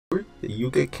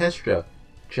Yugakhestra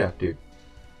chapter.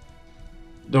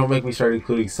 Don't make me start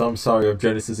including some sorry of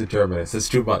Genesis and Terminus. It's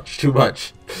too much, too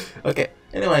much. Okay,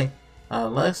 anyway,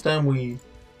 last time we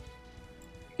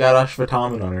got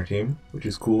Ashvataman on our team, which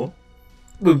is cool.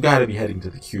 We've got to be heading to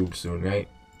the cube soon, right?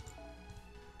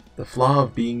 The flaw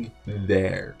of being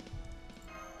there.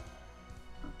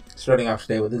 Starting off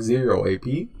today with a 0 AP.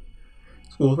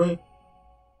 It's cool with me.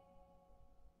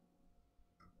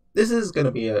 This is going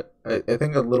to be, I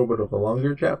think, a little bit of a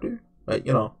longer chapter. But,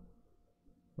 you know,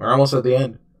 we're almost at the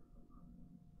end.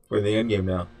 We're in the end game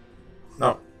now.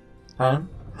 No. Time?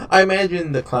 I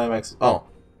imagine the climax... Oh.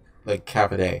 Like,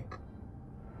 half a day.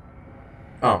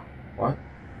 Oh. What?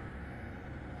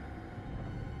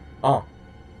 Oh.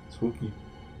 Spooky.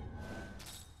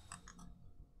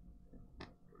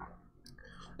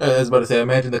 I was about to say, I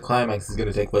imagine the climax is going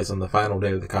to take place on the final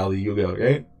day of the Kali Yuga,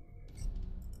 right?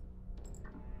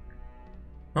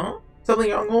 Huh? Something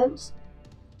wrong, Holmes?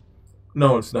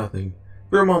 No, it's nothing.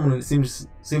 For a moment, it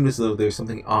seemed as though there's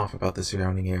something off about the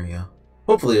surrounding area.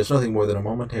 Hopefully, it's nothing more than a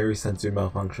momentary sensory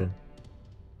malfunction.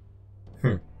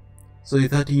 So you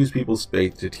thought to use people's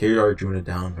faith to tear Arjuna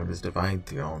down from his divine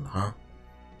throne, huh?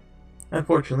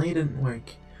 Unfortunately, it didn't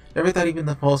work. Never thought even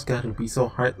the false god would be so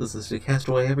heartless as to cast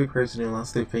away every person who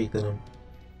lost their faith in him.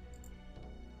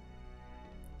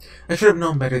 I should have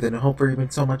known better than to hope for even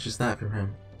so much as that from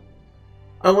him.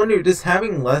 I wonder, does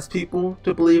having less people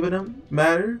to believe in him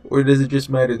matter? Or does it just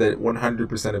matter that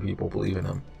 100% of people believe in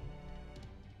him?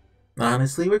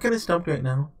 Honestly, we're kind of stumped right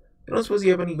now. I don't suppose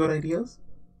you have any good ideas?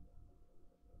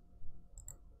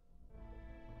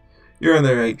 You're on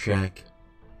the right track.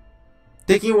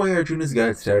 Taking away Arjuna's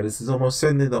god status is almost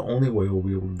certainly the only way we'll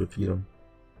be able to defeat him.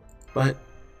 But...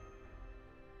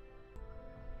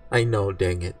 I know,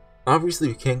 dang it. Obviously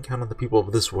we can't count on the people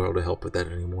of this world to help with that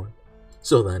anymore.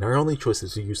 So then, our only choice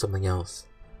is to use something else.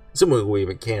 Some way we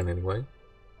even can, anyway.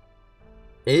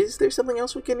 Is there something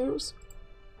else we can use?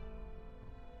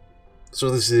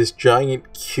 So there's this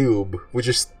giant cube. We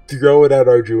just throw it at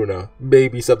Arjuna.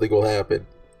 Maybe something will happen.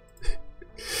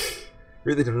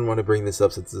 Really didn't want to bring this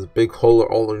up since it's a big whole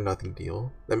or all or nothing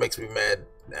deal. That makes me mad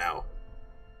now.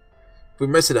 If we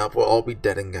mess it up, we'll all be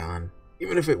dead and gone.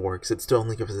 Even if it works, it still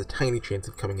only gives us a tiny chance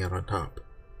of coming out on top.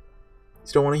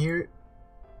 Still want to hear it?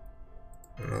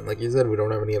 Like you said, we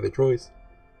don't have any other choice.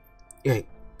 Hey,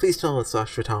 please tell us,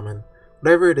 Ashvataman.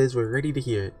 Whatever it is, we're ready to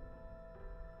hear it.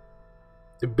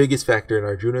 The biggest factor in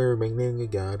Arjuna remaining a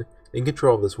god in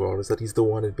control of this world is that he's the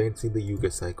one advancing the Yuga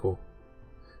cycle.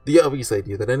 The obvious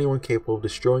idea that anyone capable of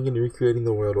destroying and recreating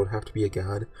the world would have to be a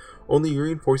god only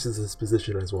reinforces his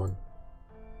position as one.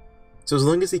 So as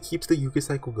long as he keeps the Yuga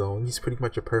cycle going, he's pretty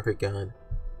much a perfect god.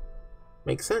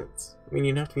 Makes sense. I mean,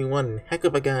 you'd have to be one heck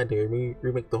of a god to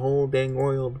remake the whole dang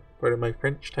world. Part of my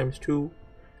French times 2.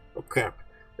 Oh crap.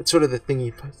 That's sort of the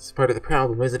thingy, it's part of the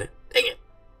problem, isn't it? Dang it!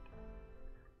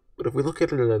 But if we look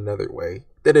at it another way,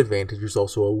 that advantage is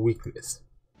also a weakness.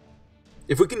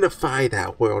 If we can defy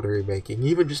that world remaking,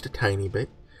 even just a tiny bit,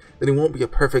 then he won't be a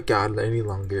perfect god any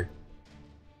longer.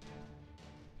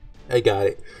 I got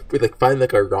it. If we find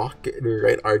a rock and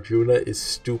write Arjuna is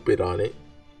stupid on it,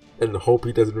 and hope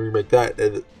he doesn't remake that.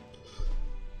 And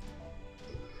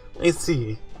I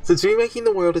see. Since remaking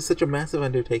the world is such a massive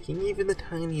undertaking, even the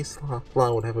tiniest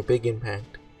flaw would have a big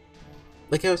impact.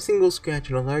 Like how a single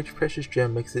scratch on a large precious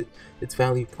gem makes its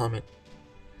value plummet.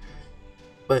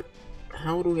 But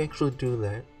how do we actually do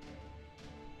that?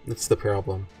 That's the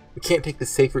problem. We can't take the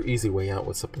safe or easy way out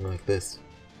with something like this.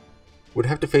 We'd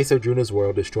have to face Arjuna's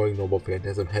world destroying Noble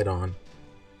Phantasm head on.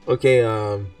 Okay,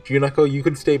 Junako, you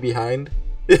can stay behind.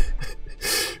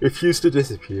 Refuse to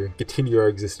disappear and continue our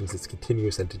existence as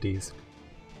continuous entities.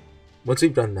 Once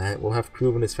we've done that, we'll have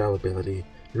proven his fallibility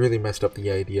and really messed up the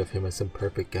idea of him as some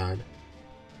perfect god.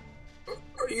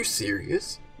 Are you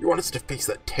serious? You want us to face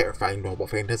that terrifying Noble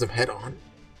Phantasm head on?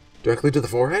 Directly to the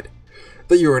forehead?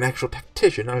 That you are an actual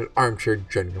tactician, not an armchair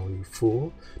general, you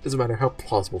fool. Doesn't matter how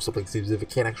plausible something seems if it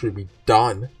can't actually be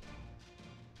done.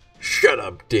 Shut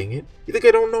up, dang it. You think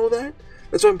I don't know that?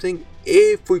 That's what I'm saying,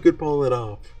 if we could pull it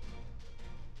off.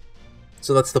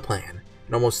 So that's the plan.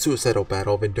 An almost suicidal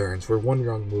battle of endurance where one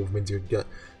wrong move means you're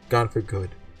gone for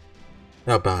good.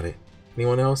 How about it?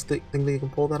 Anyone else think they can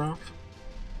pull that off?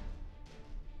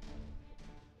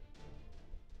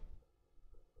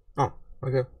 Oh,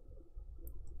 okay.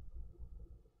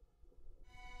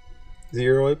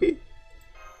 0 AP?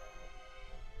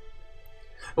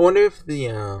 I wonder if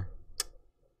the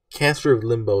caster of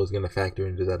Limbo is going to factor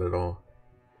into that at all.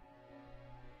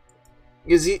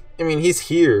 Because he's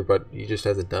here, but he just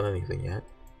hasn't done anything yet.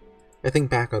 I think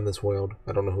back on this world.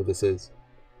 I don't know who this is.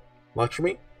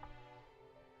 Lakshmi?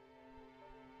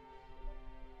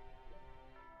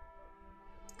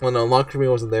 Well, no, Lakshmi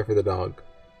wasn't there for the dog.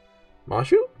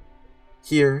 Mashu?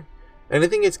 Here,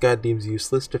 anything its god deems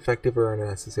useless, defective, or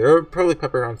unnecessary, or probably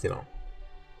pepperons, you know.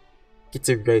 Gets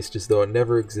erased as though it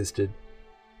never existed.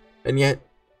 And yet,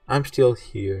 I'm still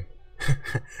here.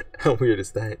 How weird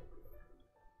is that?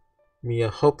 Me, a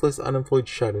hopeless, unemployed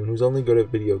shut-in who's only good at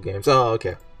video games. Oh,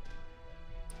 okay.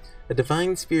 A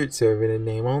divine spirit servant in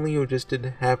name, only who just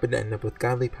didn't happen to end up with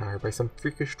godly power by some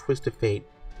freakish twist of fate.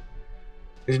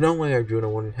 There's no way Arjuna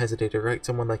wouldn't hesitate to write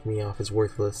someone like me off as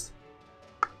worthless.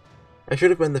 I should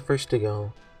have been the first to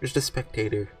go, just a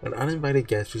spectator, an uninvited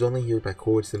guest who's only here by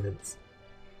coincidence.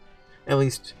 At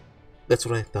least, that's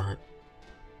what I thought.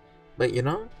 But you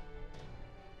know,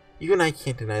 even I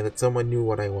can't deny that someone knew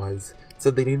what I was,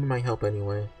 said they needed my help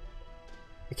anyway.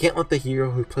 I can't let the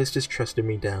hero who placed his trust in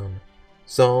me down.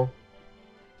 So...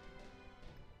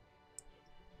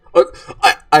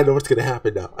 I know what's gonna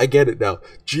happen now. I get it now.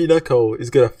 Junako is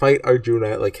gonna fight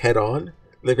Arjuna like head on.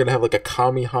 They're gonna have like a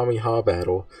Kamehameha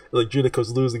battle. Like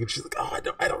Junako's losing and she's like, oh,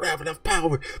 I don't have enough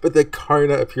power. But then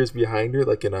Karna appears behind her,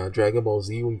 like in Dragon Ball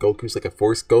Z when Goku's like a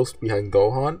force ghost behind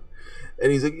Gohan.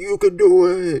 And he's like, you can do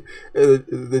it! And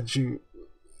then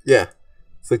yeah,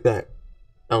 it's like that.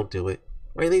 I'll do it.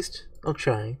 Or at least, I'll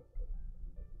try.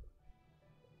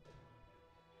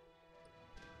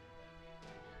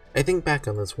 I think back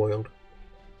on this world.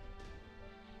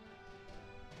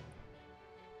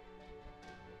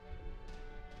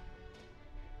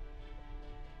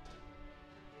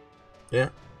 Yeah.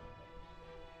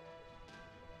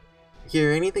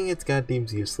 Here, anything its god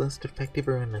deems useless, defective,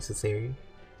 or unnecessary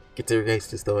gets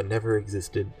erased as though it never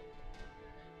existed.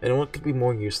 And what could be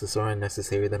more useless or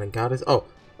unnecessary than a goddess? Oh,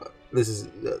 this is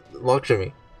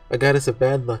Lakshmi, a goddess of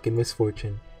bad luck and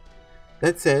misfortune.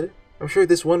 That said, I'm sure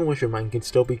this one wish of mine can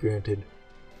still be granted.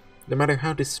 No matter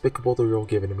how despicable the role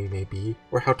given to me may be,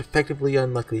 or how defectively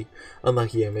unlucky I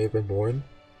may have been born,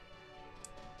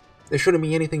 there shouldn't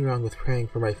be anything wrong with praying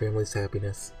for my family's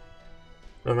happiness.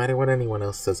 No matter what anyone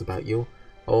else says about you,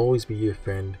 I'll always be your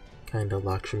friend, kinda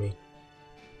Lakshmi.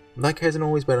 Luck hasn't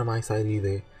always been on my side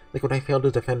either, like when I failed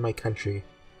to defend my country.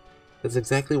 That's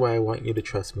exactly why I want you to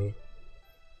trust me.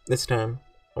 This time,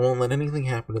 I won't let anything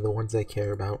happen to the ones I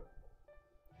care about.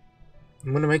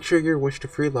 I'm gonna make sure your wish to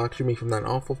free Lakshmi from that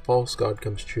awful false god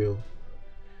comes true.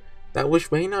 That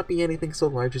wish may not be anything so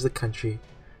large as a country.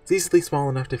 It's easily small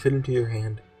enough to fit into your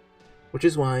hand. Which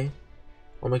is why,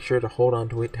 I'll make sure to hold on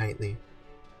to it tightly.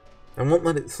 I won't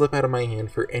let it slip out of my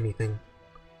hand for anything.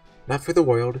 Not for the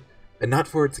world, and not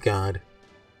for its god.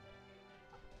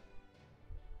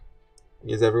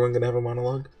 Is everyone gonna have a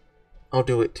monologue? I'll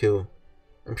do it too.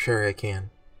 I'm sure I can.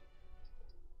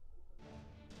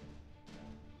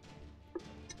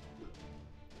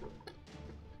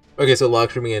 Okay, so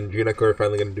Lakshmi and Junako are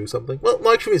finally gonna do something. Well,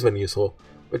 Lakshmi's been useful,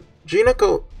 but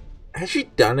Junako, has she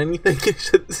done anything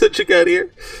since she got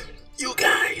here? You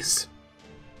guys!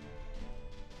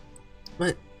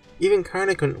 But even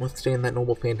Karna couldn't withstand that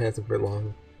noble phantasm for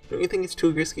long. Don't you think it's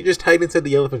too risky? Just hide inside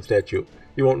the elephant statue.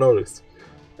 You won't notice.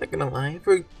 Not gonna lie,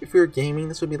 if we were gaming,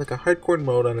 this would be like a hardcore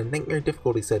mode on a nightmare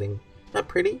difficulty setting. Not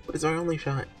pretty, but it's our only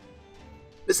shot.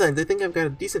 Besides, I think I've got a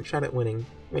decent shot at winning.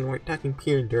 I mean, we're talking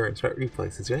pure endurance, not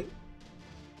reflexes, right?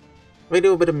 If I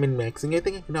do a bit of min-maxing, I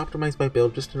think I can optimize my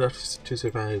build just enough to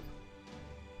survive.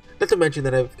 Not to mention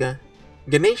that I've got...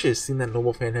 Ganesha has seen that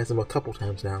noble phantasm a couple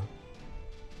times now.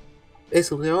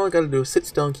 Basically, all I gotta do is sit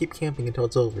still and keep camping until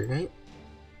it's over, right?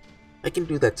 I can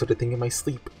do that sort of thing in my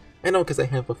sleep. I know because I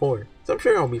have before, so I'm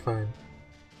sure I'll be fine.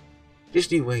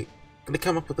 Just you wait. I'm gonna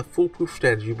come up with a foolproof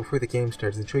strategy before the game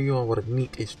starts and show you all what a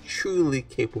NEET is truly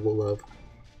capable of.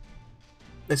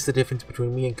 That's the difference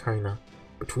between me and Karna.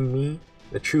 Between me,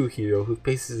 the true hero who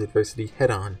faces adversity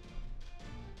head-on.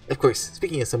 Of course,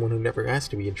 speaking as someone who never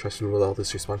asked to be entrusted with all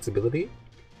this responsibility,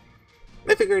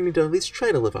 I figure I need to at least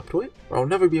try to live up to it, or I'll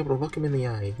never be able to look him in the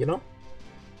eye, you know?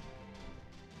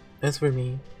 As for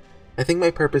me, I think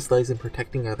my purpose lies in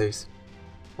protecting others.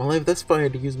 While I've thus far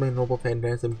had to use my noble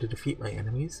phantasm to defeat my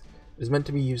enemies, it is meant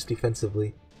to be used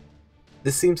defensively.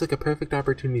 This seems like a perfect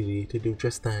opportunity to do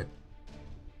just that.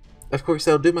 Of course,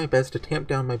 I'll do my best to tamp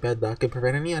down my bad luck and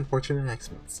prevent any unfortunate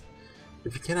accidents.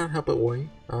 If you cannot help but worry,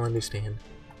 I'll understand.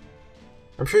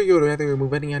 I'm sure you would rather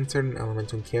remove any uncertain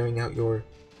elements when carrying out your...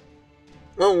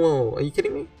 Whoa, are you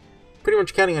kidding me? Pretty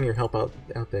much counting on your help out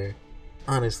there.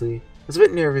 Honestly, I was a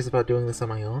bit nervous about doing this on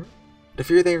my own, but if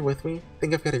you're there with me, I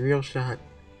think I've got a real shot.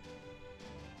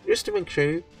 Just to make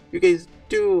sure, you guys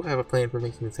do have a plan for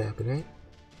making this happen, right?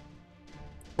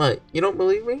 What, you don't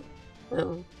believe me?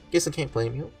 Well, guess I can't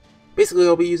blame you. Basically,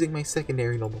 I'll be using my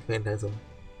secondary noble phantasm.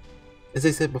 As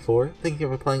I said before, thinking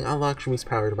of applying Lakshmi's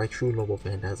power to my true noble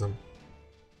phantasm.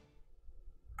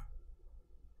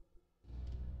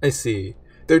 I see.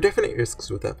 There are definite risks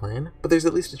with that plan, but there's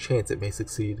at least a chance it may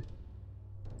succeed.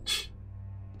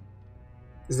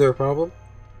 Is there a problem?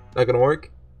 Not gonna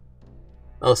work?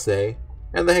 I'll say.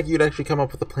 And the heck you'd actually come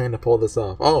up with a plan to pull this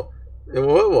off? Oh, it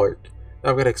will work.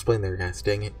 I've got to explain their guys,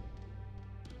 dang it.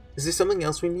 Is there something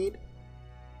else we need?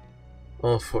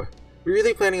 Oh, for. We're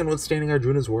really planning on withstanding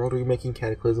Arjuna's world remaking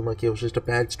Cataclysm like it was just a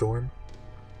bad storm?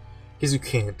 Because you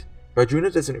can't. If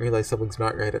Arjuna doesn't realize something's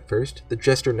not right at first, the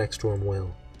jester next to him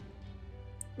will.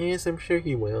 Yes, I'm sure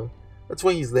he will. That's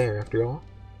why he's there, after all.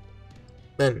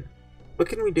 Then, what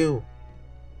can we do?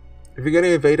 If you're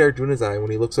gonna evade Arjuna's eye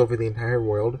when he looks over the entire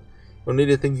world, you'll need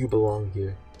to think you belong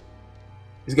here.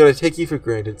 He's gonna take you for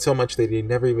granted so much that he'd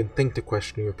never even think to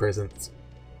question your presence.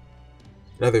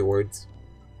 In other words,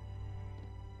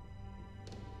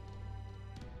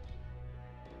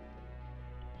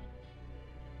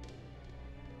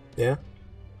 yeah?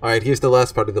 Alright, here's the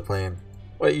last part of the plan.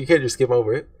 Well, you can't just skip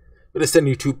over it. I'm gonna send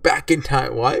you two back in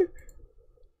time. Why?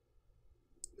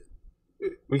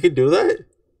 We can do that?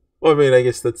 Well, I mean, I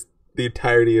guess that's the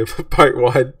entirety of part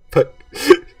 1, but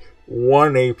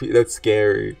 1 AP, that's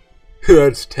scary.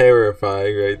 That's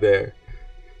terrifying right there.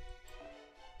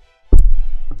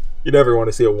 You never want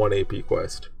to see a 1 AP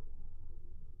quest.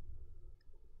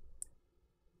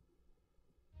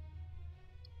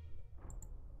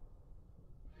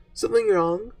 Something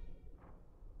wrong?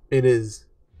 It is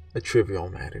a trivial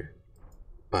matter,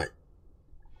 but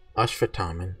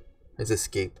Ashwatthama has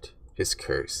escaped his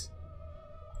curse.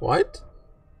 What?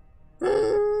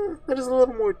 That is a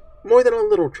little more than a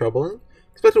little troubling.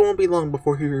 Expect it won't be long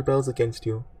before he rebels against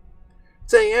you.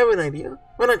 Say, I have an idea.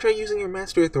 Why not try using your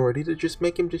master authority to just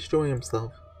make him destroy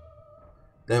himself?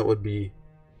 That would be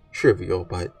trivial,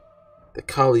 but the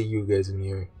Kali Yuga is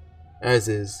near, as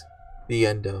is the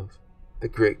end of the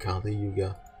Great Kali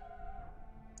Yuga.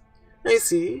 I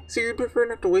see. So you'd prefer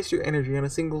not to waste your energy on a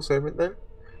single servant then?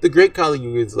 The Great Kali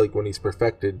Yuga is like when he's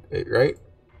perfected it, right?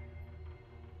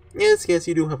 Yes,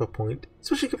 you do have a point.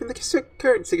 Especially given the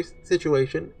current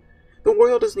situation. The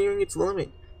world is nearing its limit.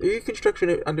 The reconstruction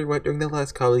it underwent during the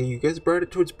last Kali Yuga has brought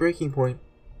it to its breaking point.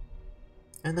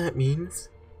 And that means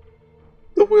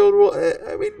the world will,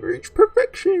 reach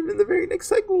perfection in the very next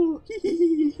cycle.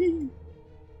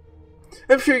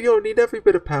 I'm sure you'll need every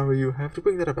bit of power you have to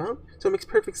bring that about, so it makes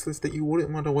perfect sense that you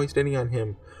wouldn't want to waste any on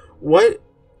him. What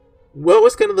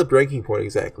was kind of the breaking point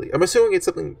exactly? I'm assuming it's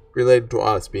something related to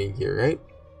us being here, right?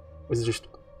 Was it just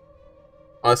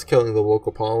us killing the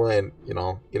local Paula and, you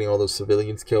know, getting all those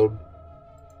civilians killed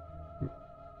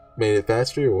made it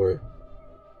faster, or?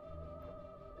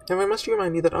 And I must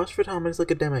remind you that Ashwatthama is like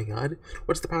a demigod.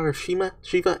 What's the power of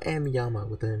Shiva and Yama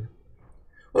within?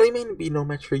 Well, he may be no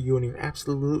match for you and your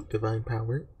absolute divine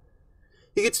power.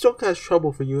 He could still cause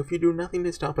trouble for you if you do nothing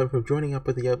to stop him from joining up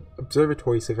with the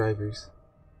observatory survivors.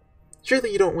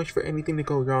 Surely you don't wish for anything to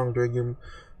go wrong during your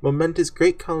momentous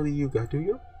Great Kali Yuga, do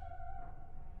you?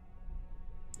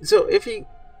 So, if he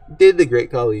did the Great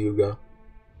Kali Yuga,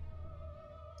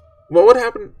 what would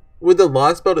happen? Would the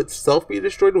Lost Belt itself be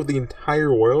destroyed? Would the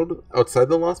entire world outside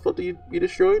the Lost Belt be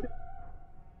destroyed?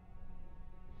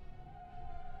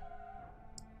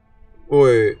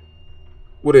 Or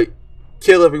would it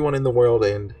kill everyone in the world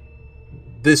and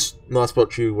this Lost Belt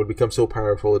tree would become so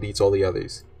powerful it eats all the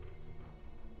others?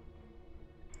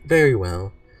 Very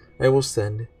well. I will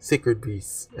send sacred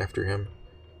beasts after him.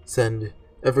 Send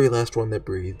every last one that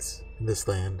breathes in this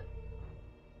land.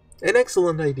 An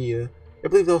excellent idea. I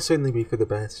believe they'll certainly be for the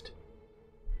best.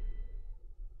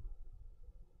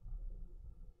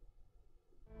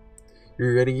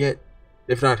 You ready yet?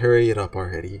 If not, hurry it up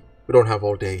already. We don't have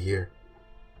all day here.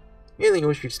 I really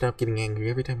wish you'd stop getting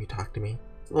angry every time you talk to me.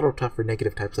 It's a little tough for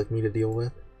negative types like me to deal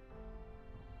with.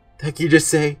 Heck, you just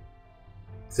say?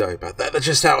 Sorry about that, that's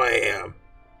just how I am.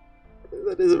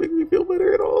 That doesn't make me feel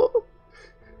better at all.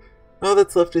 All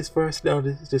that's left is for us now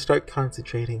to start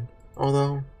concentrating.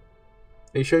 Although,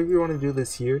 are you sure you want to do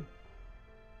this here?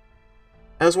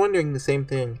 I was wondering the same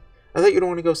thing. I thought you'd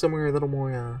want to go somewhere a little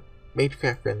more,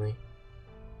 Magecraft friendly.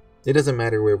 It doesn't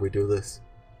matter where we do this.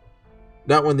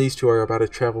 Not when these two are about to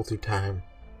travel through time.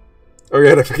 Oh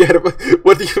god, I forgot about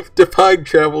what do you define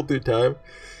travel through time?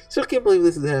 Still can't believe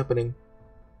this is happening.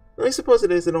 I suppose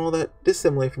it isn't all that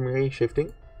dissimilar from ray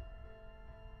shifting.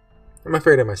 I'm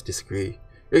afraid I must disagree.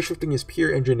 Ray shifting is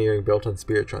pure engineering built on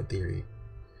Spiritron theory.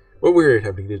 What we're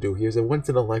attempting to do here is a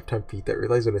once-in-a-lifetime feat that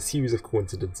relies on a series of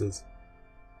coincidences.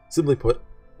 Simply put,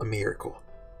 a miracle.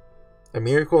 A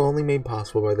miracle only made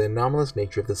possible by the anomalous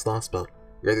nature of this Lost Belt,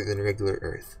 rather than regular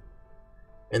Earth.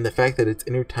 And the fact that its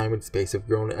inner time and space have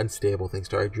grown unstable thanks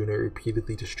to Arjuna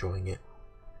repeatedly destroying it.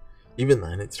 Even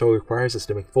then, it still requires us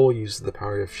to make full use of the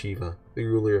power of Shiva, the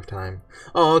ruler of time.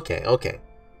 Oh, okay.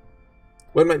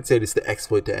 One might say it is the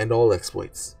exploit to end all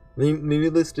exploits.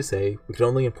 Needless to say, we can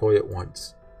only employ it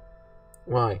once.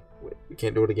 Why? We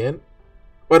can't do it again?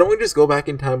 Why don't we just go back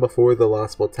in time before the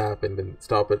last splits happened and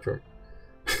stop it from...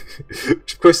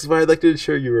 Which of course is why I'd like to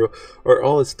ensure you are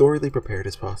all as thoroughly prepared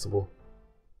as possible.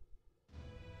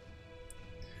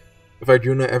 If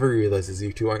Arjuna ever realizes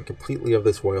you two aren't completely of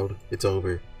this world, it's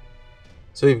over.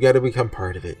 So you've got to become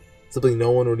part of it. Something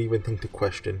no one would even think to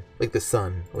question, like the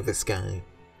sun or the sky.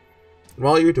 And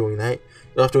while you're doing that,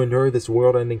 you'll have to endure this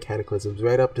world-ending cataclysms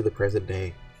right up to the present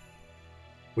day,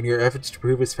 when your efforts to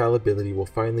prove his fallibility will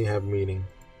finally have meaning.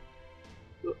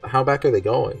 How back are they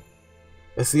going?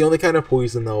 That's the only kind of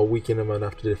poison that will weaken him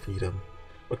enough to defeat him.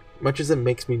 Much as it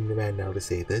makes me mad now to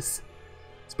say this,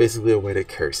 it's basically a way to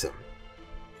curse him.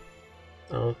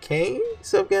 Okay,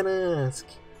 so I've got to ask,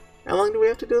 how long do we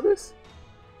have to do this?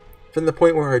 From the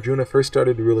point where Arjuna first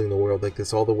started ruling the world like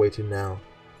this all the way to now.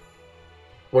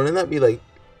 Wouldn't that be like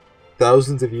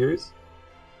thousands of years?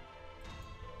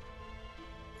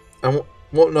 I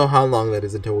won't know how long that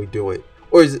is until we do it.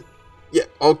 Or is it... Yeah,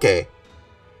 okay.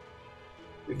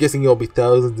 I'm guessing it'll be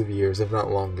thousands of years, if not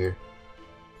longer.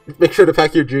 Make sure to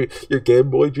pack your Game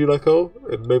Boy Junako,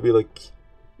 and maybe like,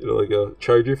 you know, like a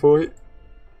charger for it.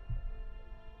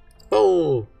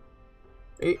 Oh!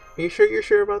 Are you sure you're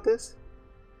sure about this?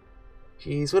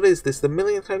 Jeez, what is this, the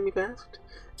millionth time you've asked?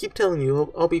 I keep telling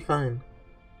you, I'll be fine.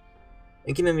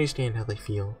 I can understand how they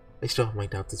feel. I still have my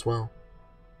doubts as well.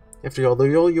 After all,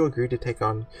 the role you agreed to take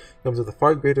on comes with a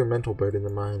far greater mental burden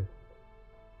than mine.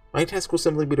 My task will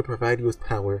simply be to provide you with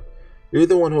power. You're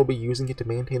the one who will be using it to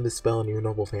maintain the spell on your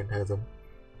noble phantasm.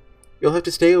 You'll have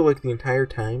to stay awake the entire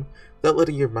time, without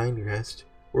letting your mind rest,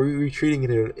 or retreating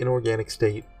into an inorganic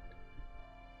state.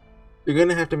 You're going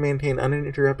to have to maintain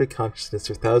uninterrupted consciousness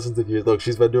for thousands of years. Look,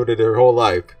 she's been doing it her whole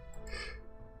life.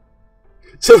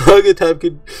 So long a time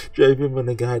could drive him on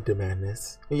a god to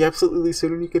madness. Are you absolutely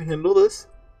certain you can handle this?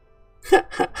 Do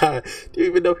you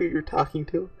even know who you're talking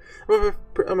to?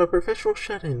 I'm a professional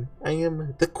shut-in. I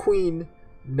am the queen.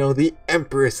 No, the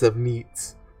empress of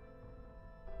neats.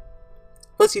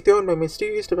 Plus you throw in my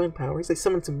mysterious divine powers, I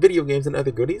summon some video games and other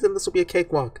goodies, and this will be a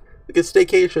cakewalk. Like a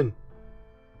staycation.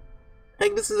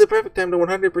 Heck, this is the perfect time to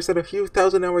 100% a few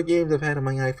thousand-hour games I've had in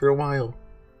my eye for a while.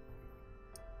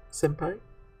 Senpai?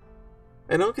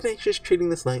 I know Ganesha's treating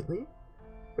this lightly,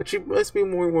 but she must be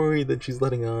more worried than she's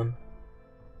letting on.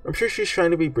 I'm sure she's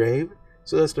trying to be brave,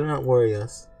 so as to not worry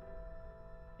us.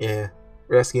 Yeah,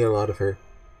 we're asking a lot of her.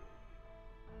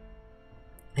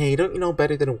 Hey, don't you know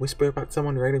better than to whisper about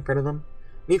someone right in front of them?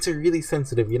 Needs are really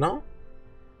sensitive, you know?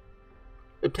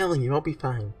 I'm telling you, I'll be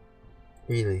fine.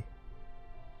 Really.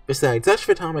 Besides,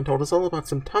 Ashvatama told us all about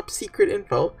some top-secret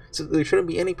info, so there shouldn't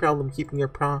be any problem keeping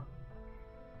your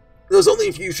There's only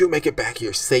if you two make it back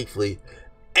here safely,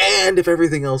 and if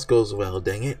everything else goes well,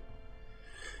 dang it.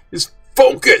 Just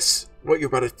focus what you're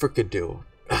about to frickin' do.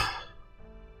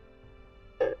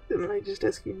 Didn't I just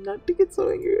ask you not to get so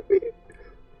angry at me?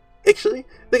 Actually,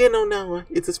 I think I know now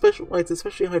it's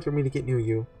especially hard for me to get near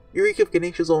you. You reek of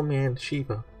Ganesha's old man,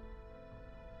 Shiva.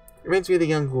 Reminds me of the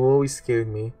young who always scared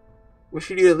me. Wish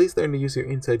you'd at least learn to use your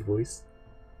inside voice.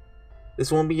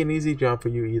 This won't be an easy job for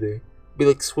you either. It'll be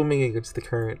like swimming against the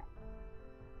current.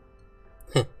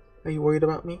 Are you worried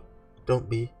about me? Don't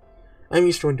be. I'm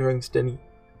used to enduring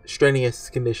strenuous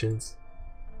conditions.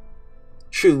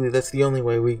 Truly, that's the only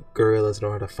way we gorillas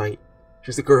know how to fight.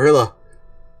 She's a gorilla!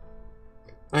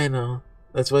 I know.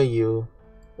 That's why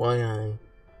I...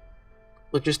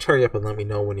 Look, just hurry up and let me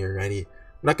know when you're ready.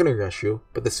 I'm not gonna rush you,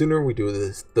 but the sooner we do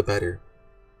this, the better.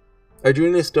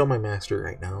 Arjuna is still my master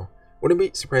right now.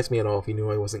 Wouldn't surprise me at all if he knew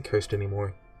I wasn't cursed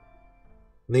anymore.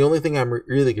 And the only thing I'm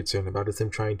really concerned about is him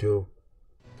trying to...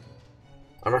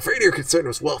 I'm afraid your concern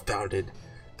was well-founded.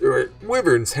 There are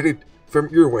wyverns headed from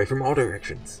your way from all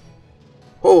directions.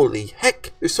 Holy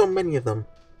heck, there's so many of them.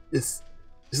 Is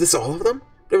this all of them?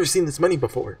 Never seen this many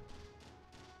before.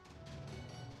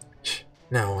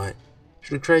 Now what?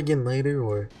 Should we try again later,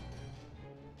 or...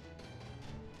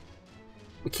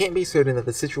 We can't be certain that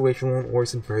the situation won't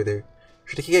worsen further.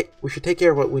 We should take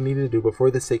care of what we need to do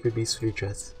before the sacred beasts reach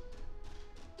us.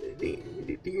 Do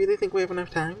you really think we have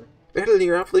enough time? Better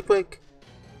clear awfully quick.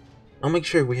 I'll make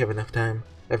sure we have enough time.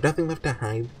 I have nothing left to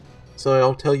hide, so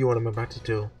I'll tell you what I'm about to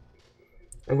do.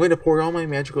 I'm going to pour all my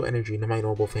magical energy into my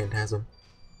noble phantasm.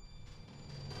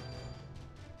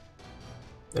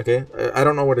 Okay, I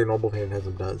don't know what a noble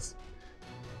phantasm does.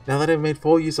 Now that I've made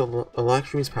full use of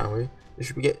Lakshmi's power, there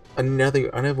should be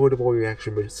another unavoidable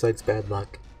reaction besides bad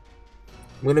luck.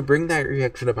 I'm going to bring that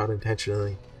reaction about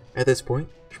intentionally. At this point,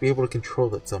 you should be able to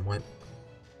control it somewhat.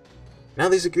 Now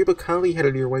there's a group of Kali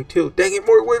headed your way too. Dang it,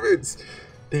 more wyverns!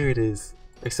 There it is.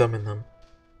 I summoned them.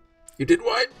 You did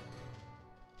what?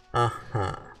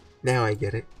 Uh-huh. Now I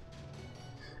get it.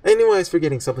 I knew I was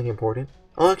forgetting something important.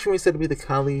 Lakshmi said to be the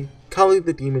Kali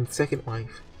the demon's second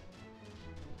wife.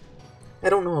 I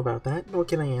don't know about that, nor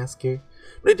can I ask you,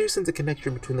 but I do sense a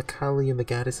connection between the Kali and the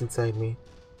goddess inside me.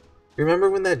 Remember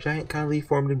when that giant Kali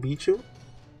formed and beat you?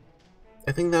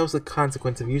 I think that was the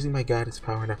consequence of using my goddess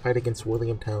power in a fight against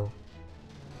William Tell.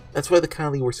 That's why the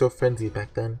Kali were so frenzied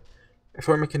back then. I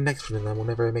form a connection in them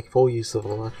whenever I make full use of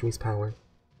Lakshmi's power.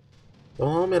 Though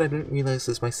I'll admit I didn't realize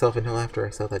this myself until after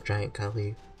I saw that giant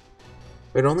Kali.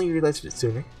 If I'd only realized it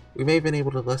sooner, we may have been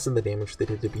able to lessen the damage they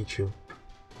did to Bichu.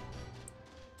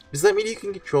 Does that mean you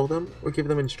can control them, or give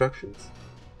them instructions?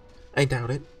 I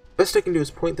doubt it. Best I can do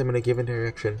is point them in a given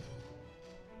direction.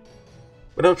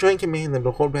 But I'll try and command them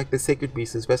to hold back the sacred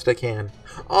beasts as best I can.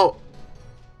 Oh!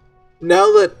 Now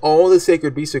that all the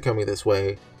sacred beasts are coming this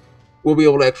way, we'll be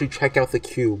able to actually check out the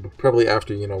cube. Probably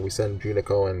after, we send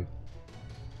Juniko and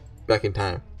back in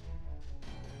time.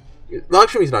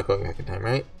 Lakshmi's not going back in time,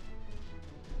 right?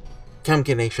 Come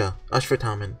Ganesha,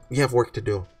 Ashwataman, we have work to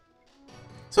do.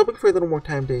 I was hoping for a little more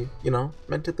time to,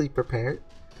 mentally prepare.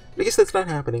 But I guess that's not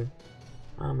happening.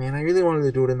 Oh man, I really wanted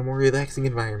to do it in a more relaxing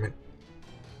environment.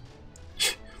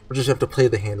 We'll just have to play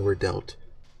the hand we're dealt.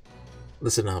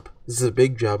 Listen up, this is a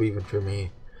big job even for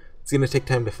me. It's gonna take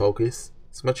time to focus.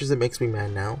 As much as it makes me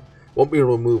mad now, won't be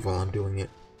able to move while I'm doing it.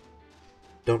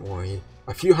 Don't worry,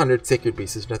 a few hundred sacred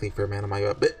beasts is nothing for a man of my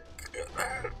but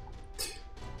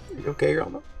you okay,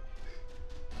 Rama?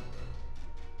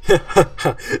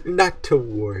 Not to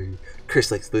worry.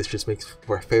 Curse like this just makes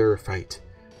for a fairer fight.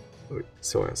 Or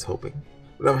so I was hoping.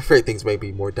 But I'm afraid things may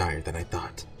be more dire than I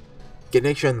thought.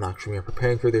 Ganesha and Lakshmi are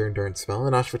preparing for their endurance spell,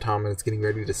 and Ashwataman is getting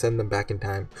ready to send them back in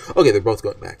time. Okay, they're both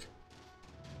going back.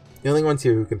 The only ones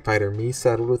here who can fight are me,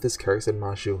 saddled with this curse, and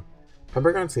Mashu.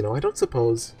 I don't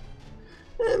suppose.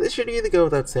 This should either go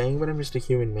without saying, but I'm just a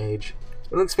human mage.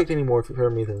 I don't expect any more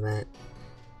from me than that.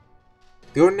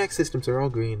 The Ordinax systems are all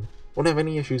green. Won't have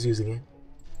any issues using it.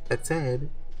 That said,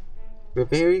 we're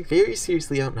very, very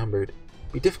seriously outnumbered.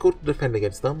 It'd be difficult to defend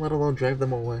against them, let alone drive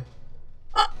them away.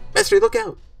 Ah! Master, look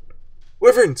out!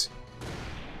 Wyverns!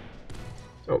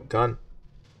 Oh, gun.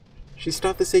 She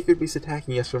stopped the sacred beast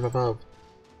attacking us from above.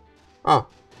 Oh.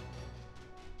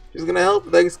 She's gonna help?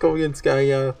 Thanks, Korean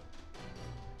Sky.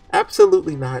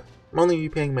 Absolutely not. I'm only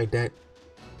repaying my debt.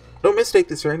 Don't mistake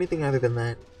this for anything other than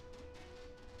that.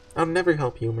 I'll never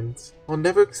help humans. I'll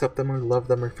never accept them or love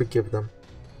them or forgive them.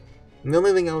 And the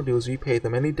only thing I'll do is repay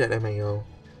them any debt I may owe.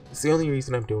 It's the only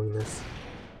reason I'm doing this.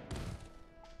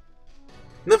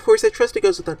 And of course, I trust it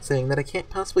goes without saying that I can't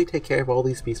possibly take care of all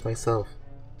these beasts myself.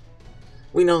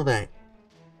 We know that.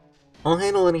 I'll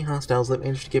handle any hostiles that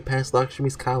manage to get past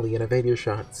Lakshmi's Kali and evade your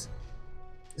shots.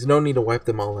 There's no need to wipe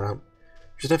them all out.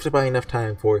 Just have to buy enough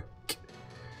time for...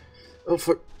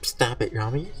 Stop it,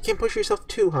 Rami. You can't push yourself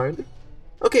too hard.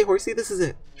 Okay, Horsey, this is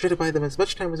it. Try to buy them as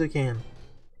much time as we can.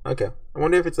 Okay. I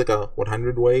wonder if it's like a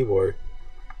 100 wave or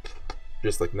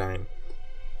just like 9.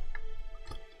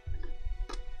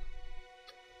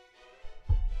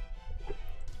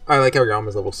 I like how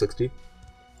Rama's level 60.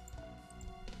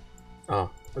 Oh,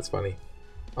 that's funny.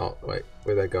 Oh, wait.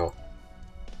 Where'd that go?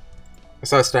 I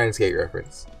saw a Steins Gate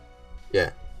reference. Yeah.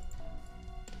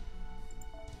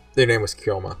 Their name was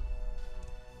Kyoma.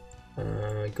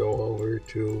 Go over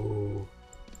to...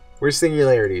 Where's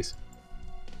Singularities?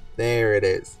 There it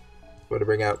is. Going to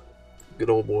bring out good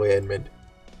old boy Edmund.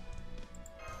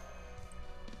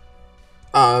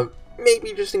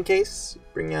 Maybe just in case,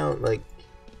 bring out, like,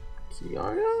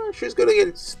 Kiara? She's gonna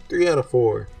get 3 out of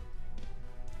 4.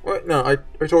 What? No,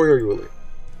 Artorial Ruler.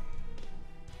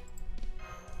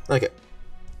 Okay.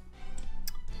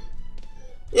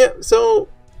 Yeah, so...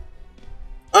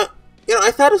 I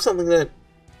thought of something that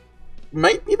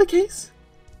might be the case.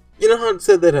 You know how it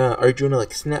said that Arjuna,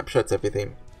 like, snapshots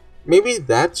everything? Maybe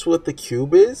that's what the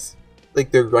cube is?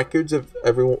 Like, the records of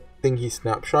everything he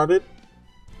snapshotted?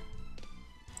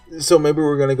 So maybe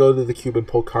we're gonna go to the cube and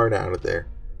pull Karna out of there.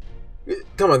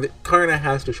 Come on, Karna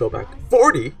has to show back.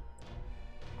 40?!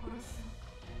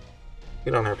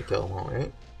 You don't have to kill them all,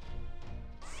 right?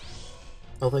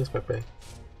 Oh, thanks, Pepe.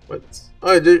 What?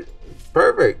 Oh, dude,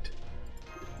 perfect!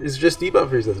 It's just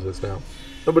debuff resistance now.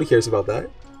 Nobody cares about that.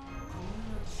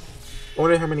 I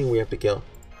wonder how many we have to kill.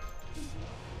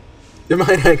 It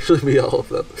might actually be all of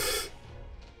them.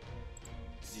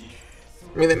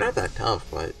 I mean, they're not that tough,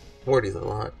 but 40's a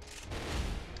lot.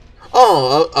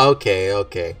 Oh,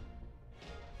 okay.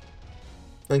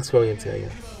 Thanks, Korean Sky.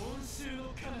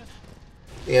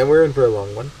 Yeah, we're in for a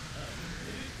long one.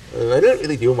 I didn't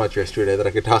really do much yesterday that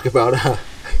I could talk about.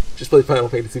 Just played Final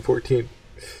Fantasy XIV.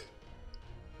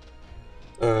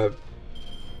 I'm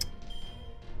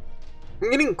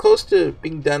getting close to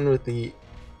being done with the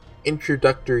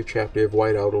introductory chapter of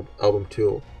White Album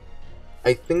 2.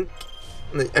 I think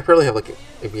I probably have like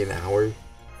maybe an hour,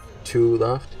 2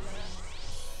 left.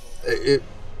 It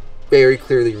very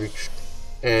clearly reached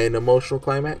an emotional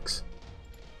climax.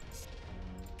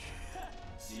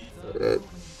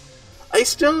 I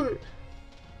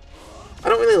don't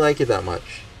really like it that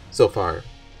much so far.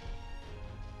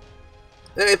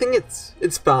 I think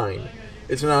it's fine.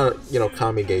 It's not, you know,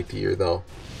 Kamige tier though.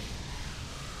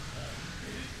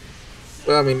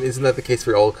 Well, I mean, isn't that the case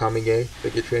for all Kamige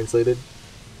that get translated?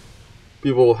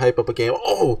 People will hype up a game.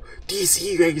 Oh,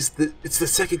 DC guys, it's the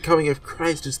second coming of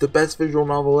Christ. It's the best visual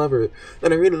novel ever.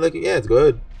 Then I read it like, yeah, it's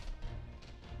good.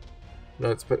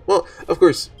 No, it's well, of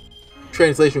course,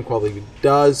 translation quality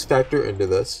does factor into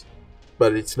this,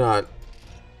 but it's not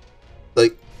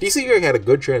like DC had a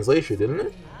good translation, didn't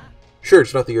it? Sure,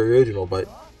 it's not the original, but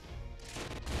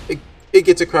it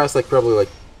gets across like probably like,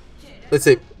 let's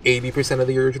say 80% of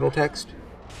the original text.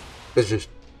 That's just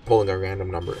pulling a random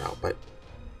number out, but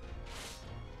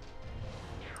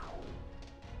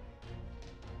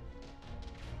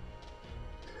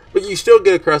you still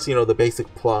get across, you know, the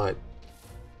basic plot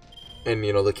and,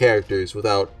 you know, the characters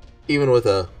without, even with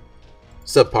a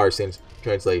subpar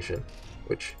translation,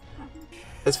 which,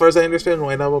 as far as I understand,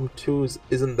 White Album 2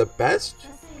 isn't the best.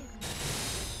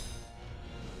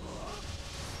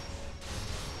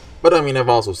 But I mean, I've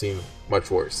also seen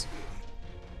much worse.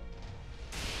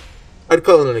 I'd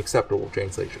call it an acceptable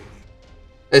translation.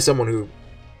 As someone who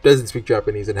doesn't speak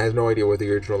Japanese and has no idea what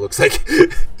the original looks like.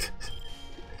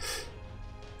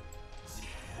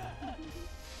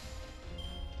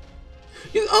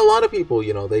 A lot of people,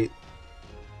 you know, they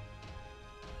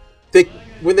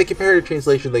when they compare a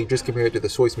translation, they just compare it to the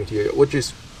source material, which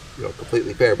is, you know,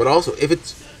 completely fair. But also, if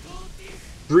it's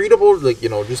readable, like, you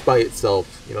know, just by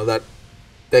itself, you know, that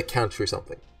counts for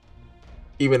something,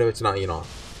 even if it's not, you know,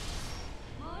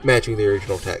 matching the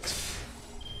original text.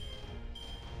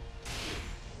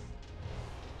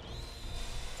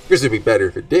 Of course, it'd be better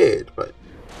if it did, but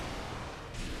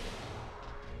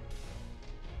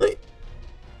like,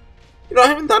 you know, I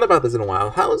haven't thought about this in a while.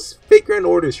 How's Fate Grand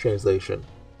Order's translation?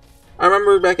 I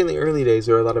remember back in the early days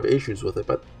there were a lot of issues with it,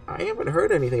 but I haven't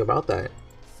heard anything about that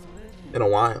in a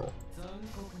while.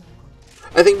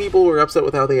 I think people were upset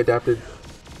with how they adapted,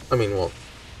 I mean, well,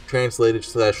 translated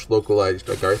 / localized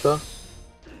Agartha.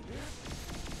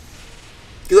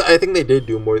 Because I think they did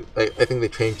do more, I think they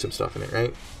changed some stuff in it,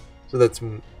 right? So that's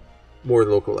more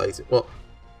localizing. Well,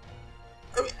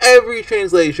 I mean, every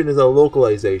translation is a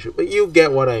localization, but you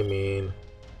get what I mean.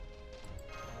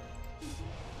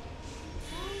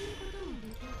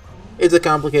 It's a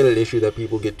complicated issue that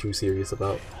people get too serious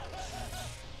about.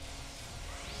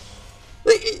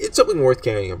 Like, it's something worth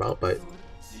caring about, but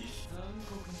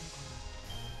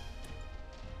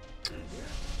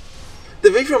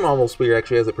the visual novel sphere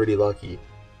actually has it pretty lucky.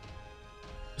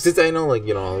 Since I know, like,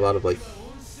 you know, a lot of, like,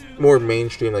 more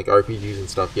mainstream, like, RPGs and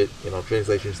stuff get, you know,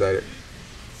 translations that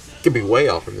can be way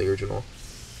off from the original.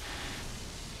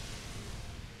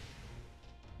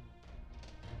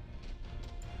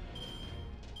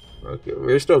 Okay,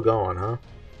 we're still going, huh?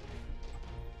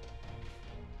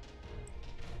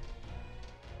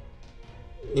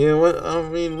 Yeah, what, I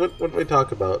mean, what do we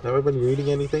talk about? Have I been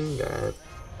reading anything? Oh,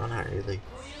 not really.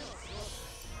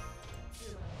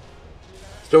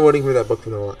 Still waiting for that book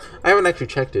from the I haven't actually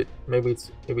checked it. Maybe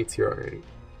it's here already.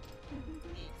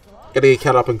 Gotta get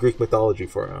caught up in Greek mythology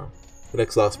for the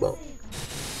next Lost Belt.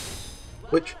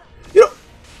 Which, you know,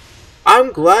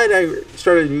 I'm glad I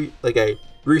started, like, I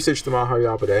researched the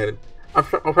Mahabharata, and I'll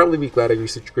probably be glad I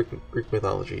researched Greek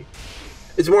mythology.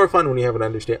 It's more fun when you have an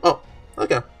understand. Oh,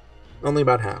 okay. Only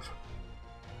about half.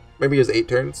 Maybe it's 8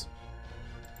 turns.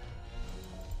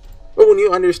 But when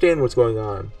you understand what's going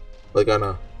on, like on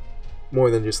a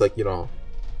more than just, like, you know,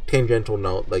 tangential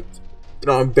note, like, you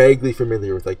know, I'm vaguely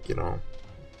familiar with, like, you know,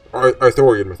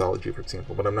 Arthurian mythology, for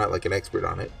example, but I'm not, like, an expert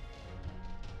on it.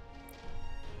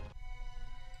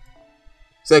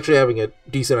 So actually having a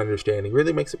decent understanding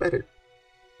really makes it better.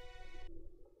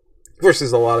 Of course,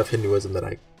 there's a lot of Hinduism that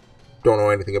I don't know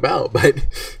anything about, but I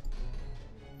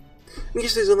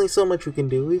guess there's only so much we can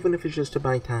do, even if it's just to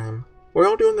buy time. We're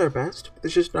all doing our best, but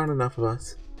there's just not enough of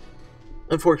us.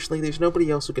 Unfortunately, there's nobody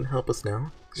else who can help us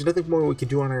now. There's nothing more we can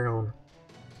do on our own.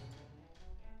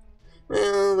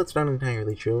 Well, that's not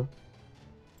entirely true.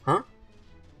 Huh?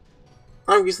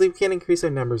 Obviously, we can't increase our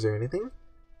numbers or anything.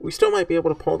 We still might be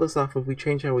able to pull this off if we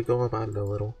change how we go about it a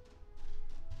little.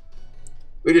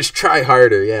 We just try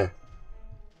harder, yeah.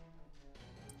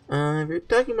 If you're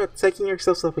talking about psyching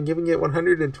yourself up and giving it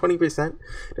 120%, I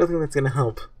don't think that's gonna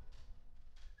help.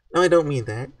 No, I don't mean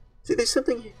that. See, there's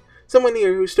someone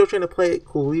here who's still trying to play it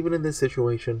cool, even in this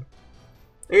situation.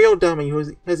 A real dummy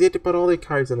who has yet to put all their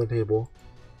cards on the table.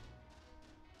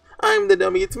 I'm the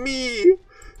dummy, it's me!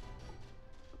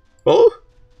 Oh?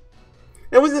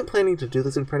 I wasn't planning to do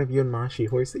this in front of you and Mashi,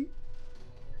 Horsey.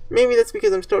 Maybe that's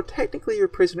because I'm still technically your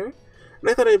prisoner, and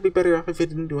I thought I'd be better off if I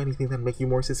didn't do anything that'd make you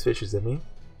more suspicious of me.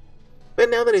 But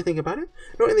now that I think about it,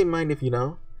 I don't really mind if you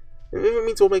know. If it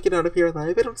means we'll make it out of here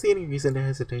alive, I don't see any reason to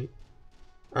hesitate.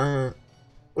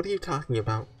 What are you talking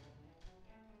about?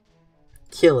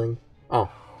 Killing. Oh.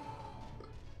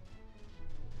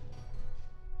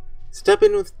 Step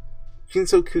in with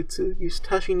Jinso Kutsu, use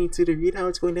Tashinitsu to read how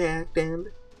it's going to act, and...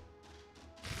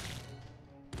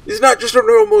 He's not just a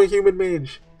normal human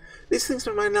mage! These things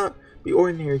might not be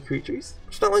ordinary creatures.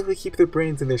 It's not like they keep their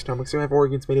brains in their stomachs or have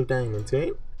organs made of diamonds,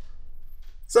 right?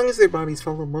 As long as their bodies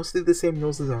follow mostly the same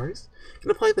rules as ours,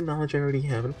 can apply the knowledge I already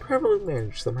have and probably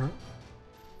manage somehow.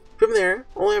 From there,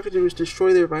 all I have to do is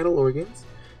destroy their vital organs,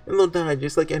 and they'll die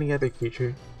just like any other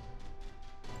creature.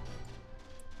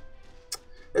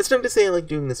 It's not to say I like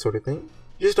doing this sort of thing.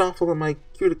 Just awful on my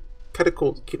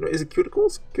cuticles. Is it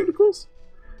cuticles? Cuticles?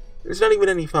 It's not even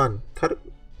any fun.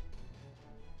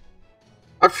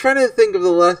 I'm trying to think of the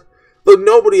last... Look,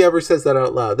 nobody ever says that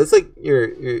out loud. That's like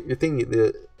your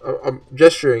thing, I'm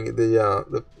gesturing,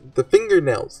 the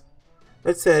fingernails.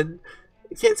 That said,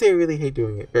 I can't say I really hate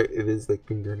doing it. Right, it is like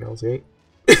fingernails, right?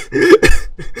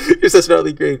 Because that's not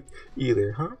really great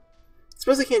either, huh? I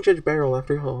suppose I can't judge Barrel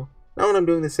after all. Not when I'm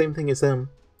doing the same thing as them.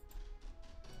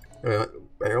 Wait,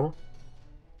 what? Barrel?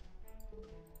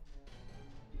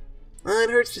 It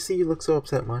hurts to see you look so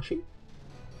upset, Mashi.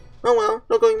 Oh well,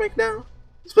 no going back now.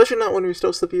 Especially not when we're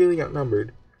still severely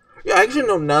outnumbered. Yeah, I actually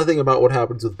know nothing about what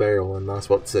happens with Barrel in Last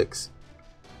Boat 6.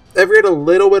 I've read a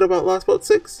little bit about Last Boat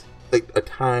 6. Like, a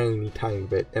tiny, tiny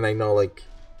bit. And I know, like,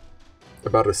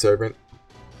 about a servant.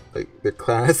 Like, their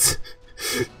class.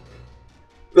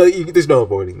 But there's no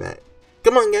avoiding that.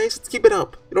 Come on, guys, let's keep it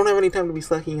up. We don't have any time to be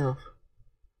slacking off.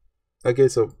 Okay,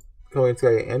 so Koei and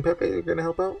Sky and Pepe are gonna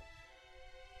help out?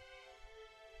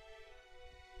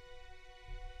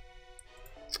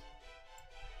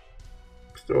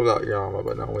 Still got your armor,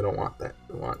 but no, we don't want that.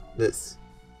 We want this.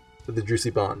 With the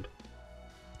juicy bond.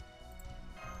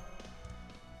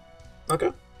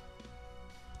 Okay.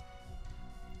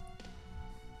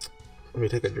 Let me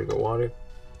take a drink of water.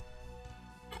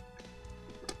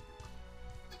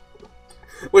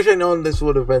 Wish I known this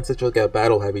would have been such like a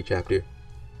battle heavy chapter.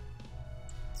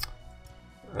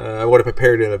 I would have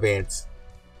prepared in advance.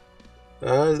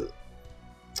 I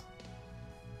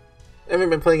haven't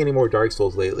been playing any more Dark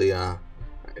Souls lately. I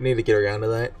need to get around to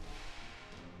that.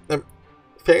 I'm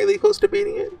fairly close to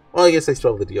beating it. Well, I guess I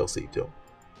still have the DLC too.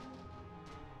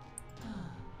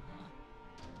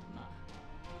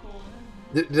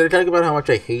 Did I talk about how much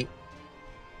I hate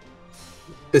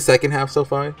the second half so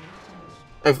far?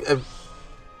 Of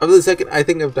the second, I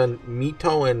think I've done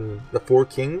Mito and the Four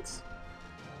Kings,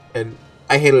 and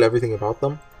I hated everything about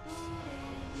them.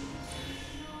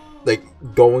 Like,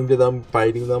 going to them,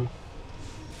 fighting them.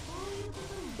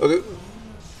 Okay,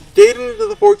 getting into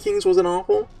the Four Kings wasn't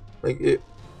awful. Like, it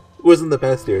wasn't the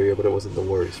best area, but it wasn't the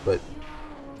worst. But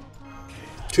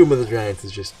Tomb of the Giants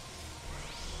is just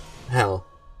hell.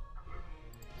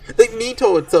 Like,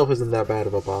 Mito itself isn't that bad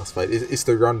of a boss fight. It's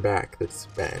the run back that's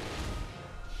bad.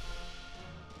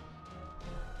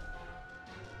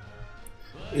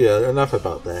 Yeah, enough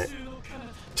about that.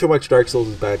 Too much Dark Souls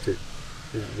is bad for,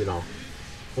 you know,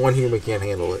 one human can't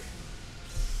handle it.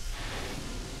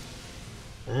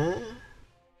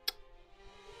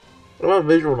 What about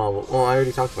visual novel? Well, I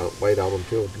already talked about White Album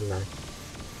too, didn't I?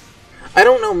 I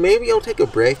don't know, maybe I'll take a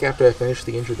break after I finish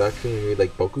the introduction and read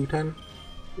like Bokuten,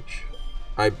 which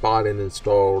I bought and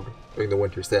installed during the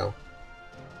winter sale.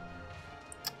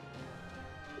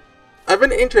 I've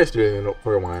been interested in it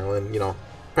for a while, and you know,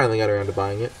 finally got around to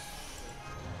buying it.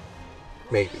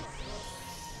 Maybe.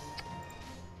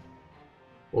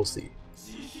 We'll see.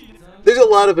 There's a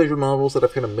lot of visual novels that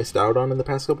I've kind of missed out on in the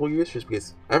past couple of years, just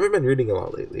because I haven't been reading a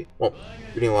lot lately. Well,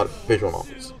 reading a lot of visual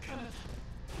novels.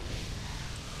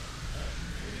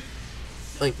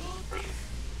 Like,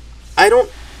 I don't...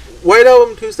 White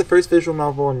Album 2 is the first visual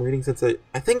novel I'm reading since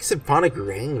I think Symphonic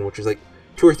Rain, which was like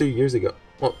 2 or 3 years ago.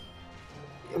 Well,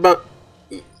 about...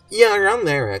 Yeah, around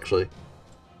there, actually.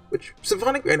 Which,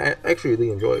 Symphonic Rain I actually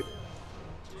really enjoyed.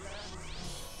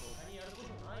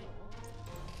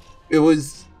 It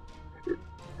was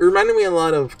reminded me a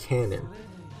lot of canon.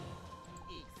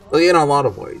 Like, in a lot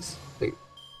of ways. Like,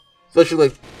 especially,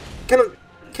 like, kind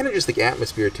of just, like,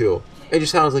 atmosphere, too. It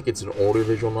just sounds like it's an older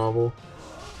visual novel.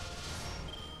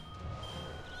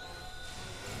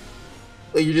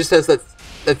 Like, it just has that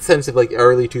sense of, like,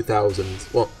 early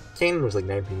 2000s. Well, canon was, like,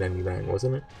 1999,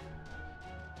 wasn't it?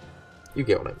 You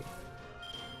get what I mean.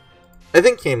 I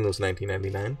think canon was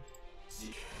 1999.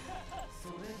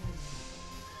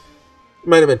 It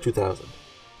might have been 2000.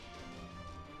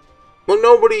 Well,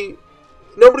 nobody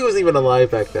was even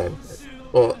alive back then.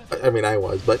 Well, I mean, I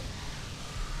was, but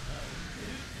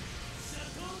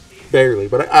barely.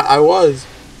 But I was.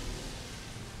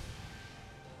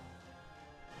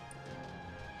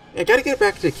 I gotta get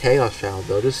back to Chaos Child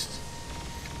though.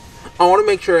 I want to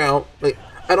make sure I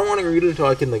don't want to read it until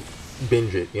I can like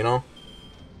binge it. You know.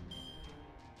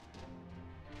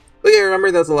 Like, I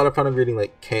remember that was a lot of fun of reading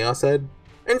like Chaos Head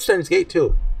and Steins Gate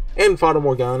too, and Fata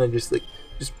Morgana, and just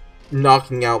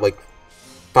knocking out like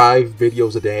 5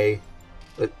 videos a day,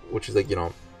 which is like, you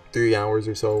know, 3 hours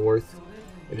or so worth,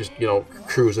 and just, you know,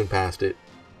 cruising past it.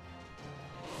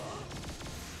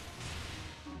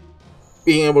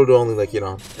 Being able to only like, you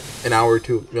know, an hour or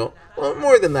two, you know, well,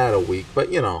 more than that a week,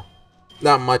 but you know,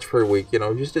 not much per week, you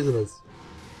know, just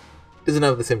doesn't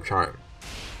have the same charm.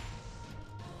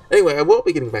 Anyway, I will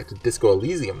be getting back to Disco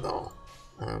Elysium though,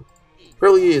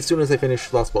 probably as soon as I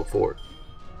finish Lost Boat 4.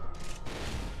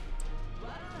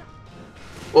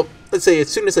 Well, let's say as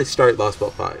soon as I start Lost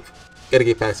Boat 5. Gotta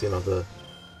get past, you know,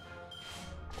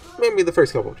 maybe the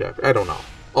first couple of chapters. I don't know.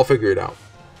 I'll figure it out.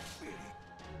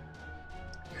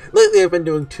 Lately, I've been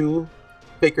doing 2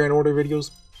 Fate Grand Order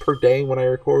videos per day when I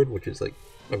record, which is like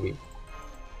maybe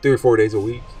 3 or 4 days a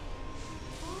week.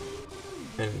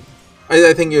 And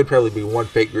I think it would probably be 1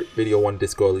 Fate video, 1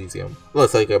 Disco Elysium,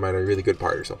 unless like I'm at a really good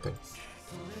part or something.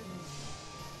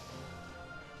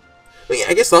 But yeah,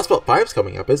 I guess Lost Boat 5's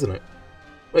coming up, isn't it?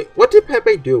 Wait, what did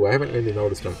Pepe do? I haven't really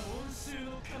noticed him.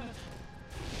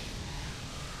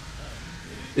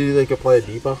 Did he like apply a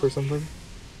debuff or something?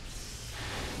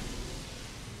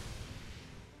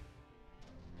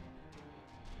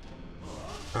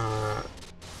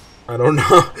 I don't know.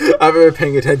 I haven't been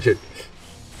paying attention.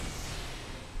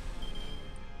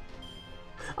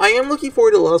 I am looking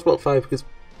forward to Lost Boat 5 because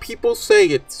people say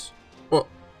it's... Well,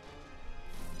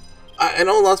 I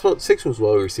know Lost Boat 6 was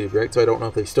well received, right? So I don't know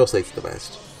if they still say it's the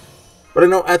best. But I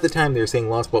know at the time they were saying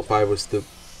Lost Boat 5 was the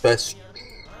best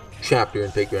chapter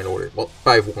in Fate Grand Order. Well,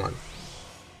 5-1.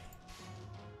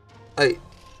 I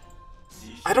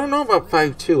don't know about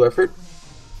 5-2.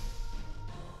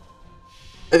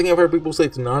 I think I've heard people say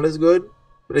it's not as good,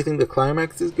 but I think the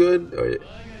climax is good.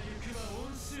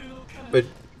 But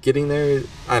getting there,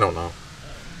 I don't know.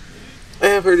 I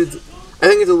have heard I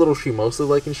think it's a little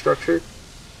Shimosa-like in structure.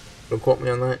 Don't quote me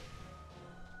on that.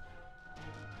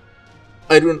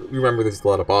 I don't remember there's a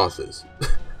lot of bosses.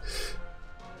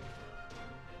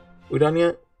 We done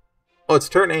yet? Oh, it's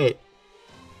turn 8.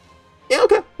 Yeah,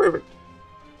 okay, perfect.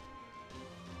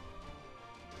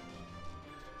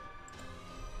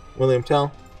 William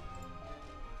Tell.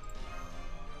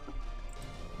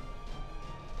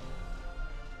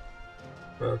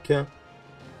 Okay.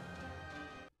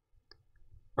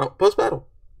 Oh, post-battle.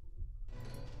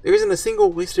 There isn't a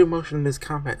single wasted motion in his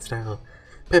combat style.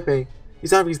 Pepe,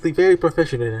 he's obviously very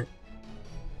proficient in it.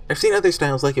 I've seen other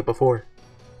styles like it before.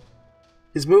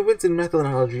 His movements and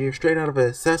methodology are straight out of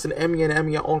Assassin Emiya and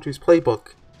Emiya Alter's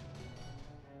playbook.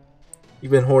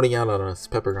 You've been holding out on us,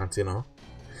 Peppergrants, you know.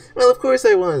 Well, of course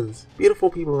I was.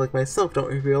 Beautiful people like myself don't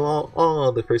reveal all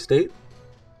of the first date.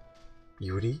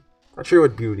 Beauty? Not sure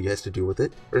what beauty has to do with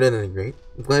it, but at any rate,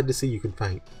 I'm glad to see you can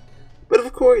fight. But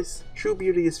of course, true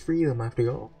beauty is freedom after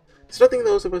all. There's nothing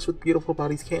those of us with beautiful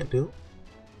bodies can't do.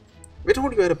 I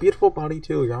told you I had a beautiful body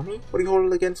too, Yami. What do you hold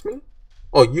it against me?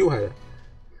 Oh, you had it.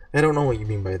 I don't know what you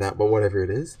mean by that, but whatever it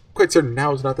is. I'm quite certain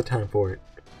now is not the time for it.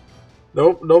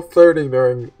 Nope, no flirting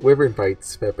during wyvern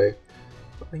fights, Pepe.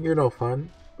 You're no fun.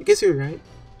 I guess you're right.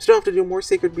 We still have to do more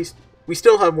sacred beasts. We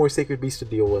still have more sacred beasts to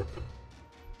deal with.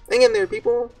 Hang in there,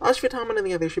 people. Ashwataman and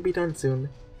the others should be done soon.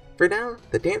 For now,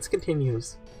 the dance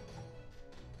continues.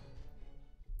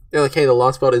 They're like, hey, the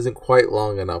Lost Boat isn't quite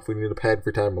long enough. We need to pad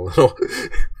for time a little.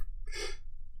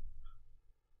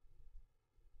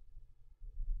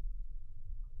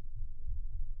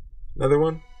 Another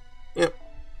one? Yep.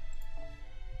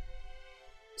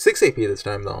 6 AP this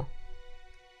time, though.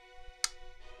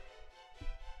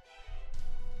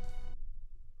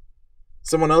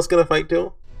 Someone else gonna fight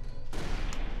too?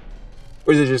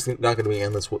 Or is it just not gonna be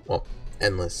endless? Well,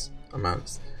 endless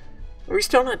amounts. Are we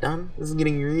still not done? This is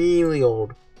getting really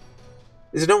old.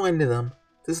 There's no end to them.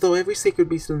 It's as though every sacred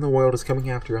beast in the world is coming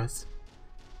after us.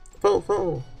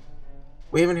 Foe!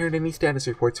 We haven't heard any status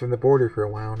reports from the border for a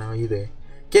while now either.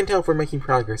 Can't tell if we're making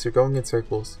progress or going in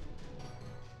circles.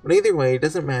 But either way, it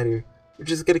doesn't matter. We're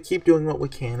just gotta keep doing what we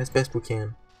can as best we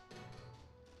can.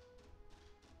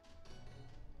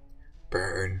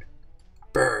 Burn.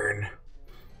 Burn.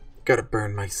 Gotta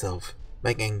burn myself.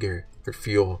 My anger. For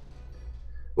fuel.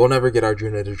 We'll never get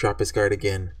Arjuna to drop his guard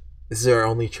again. This is our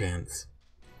only chance.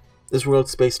 This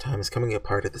world's space-time is coming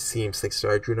apart at the seams thanks to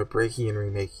Arjuna breaking and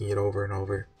remaking it over and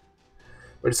over.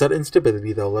 But it's that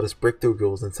instability that'll let us break the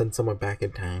rules and send someone back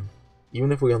in time,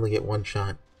 even if we only get one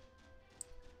shot.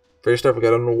 First off, I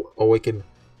gotta awaken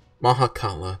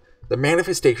Mahakala, the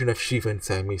manifestation of Shiva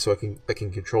inside me, so I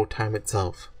can control time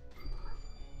itself.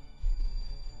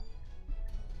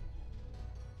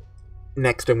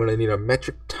 Next, I'm gonna need a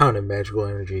metric ton of magical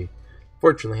energy.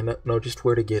 Fortunately, I know just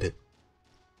where to get it.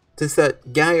 Since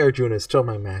that guy Arjuna is still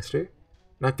my master, I'm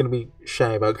not gonna be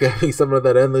shy about grabbing some of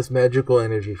that endless magical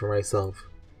energy for myself.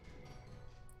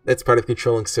 That's part of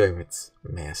controlling servants,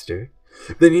 master.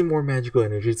 If they need more magical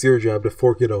energy, it's your job to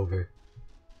fork it over.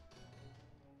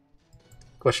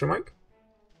 Question mark?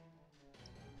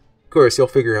 Of course, you'll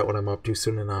figure out what I'm up to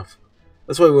soon enough.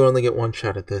 That's why we only get one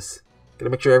shot at this. Gotta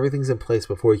make sure everything's in place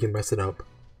before you can mess it up.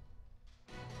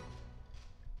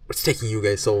 What's taking you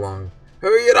guys so long?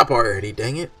 Hurry it up already,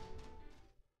 dang it!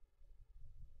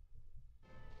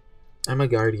 I'm a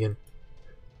guardian.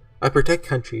 I protect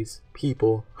countries,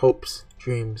 people, hopes,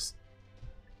 dreams.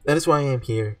 That is why I am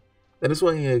here. That is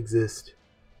why I exist.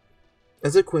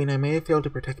 As a queen, I may have failed to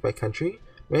protect my country,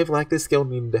 may have lacked the skill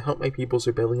needed to help my people's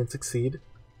rebellion succeed.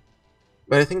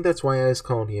 But I think that's why I was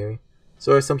called here,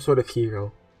 so as some sort of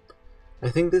hero. I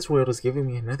think this world is giving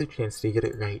me another chance to get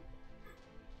it right.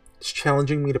 It's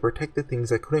challenging me to protect the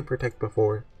things I couldn't protect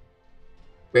before.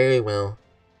 Very well.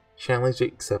 Challenge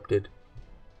accepted.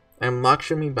 I am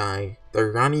Lakshmi Bai, the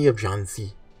Rani of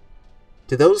Jhansi.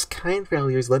 To those kind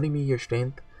failures lending me your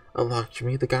strength, O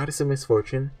Lakshmi, the goddess of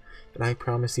misfortune, and I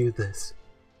promise you this.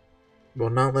 We will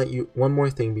not let you one more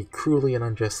thing be cruelly and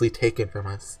unjustly taken from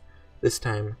us. This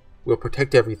time, we'll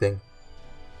protect everything.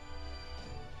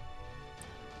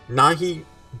 Nahi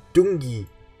Dungi.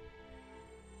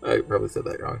 I probably said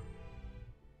that wrong.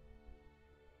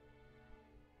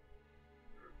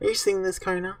 Are you seeing this,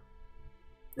 Karna?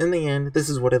 In the end, this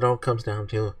is what it all comes down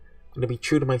to. I'm gonna be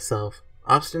true to myself.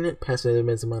 Obstinate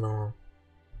pessimism and all.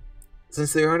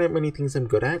 Since there aren't many things I'm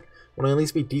good at, I want to at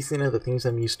least be decent at the things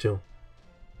I'm used to.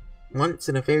 Once,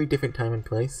 in a very different time and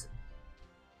place,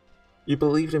 you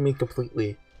believed in me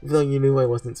completely, even though you knew I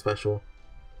wasn't special.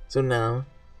 So now,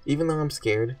 even though I'm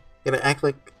scared, I gotta act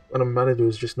like what I'm about to do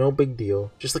is just no big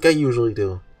deal, just like I usually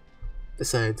do.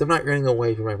 Besides, I'm not running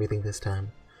away from everything this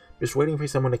time. I'm just waiting for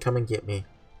someone to come and get me.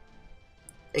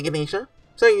 Hey Ganesha,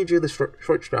 sorry you drew the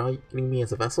short straw getting me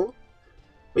as a vessel.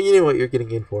 But you knew what you're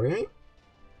getting in for, right?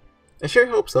 I sure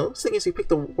hope so, seeing as you picked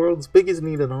the world's biggest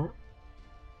need and all.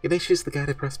 Ganesha is the god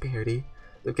of prosperity,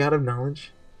 the god of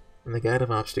knowledge, and the god of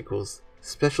obstacles,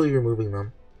 especially removing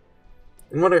them.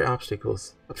 And what are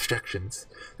obstacles? Obstructions.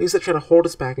 Things that try to hold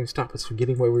us back and stop us from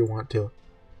getting where we want to,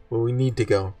 where we need to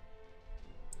go.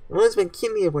 I've always been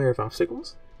keenly aware of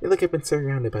obstacles. I feel like I've been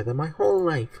surrounded by them my whole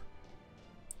life.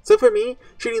 So for me,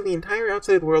 treating the entire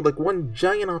outside world like one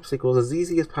giant obstacle is as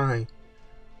easy as pie.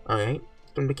 Alright,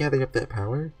 time to gather up that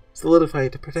power, solidify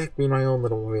it to protect me in my own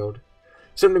little world.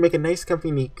 It's time to make a nice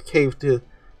comfy neat cave to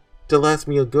last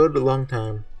me a good long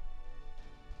time.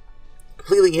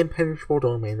 Completely impenetrable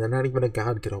domain that not even a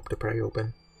god could hope to pry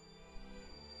open.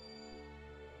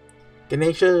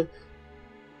 Ganesha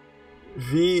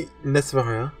V.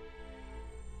 Nesvara.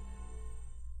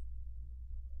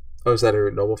 Oh, is that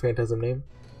her noble phantasm name?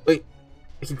 Wait,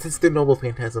 I can sense their noble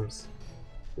phantasms.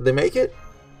 Did they make it?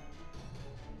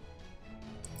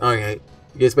 Alright,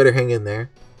 you guys better hang in there.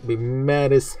 I'll be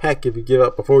mad as heck if you give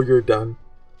up before you're done.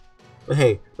 But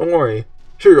hey, don't worry.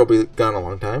 Sure you'll be gone a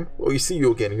long time. We'll see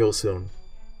you again real soon.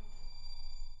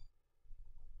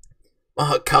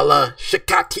 Mahakala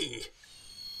Shakati!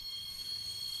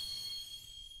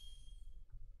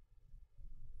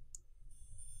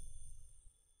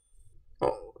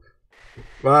 Oh.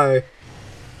 Bye.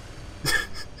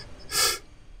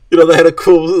 You know, they had a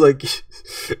cool, like,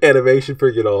 animation for,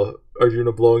 you know,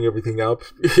 Arjuna blowing everything up.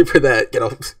 For that, you know,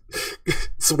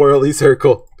 swirly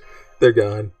circle. They're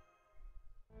gone.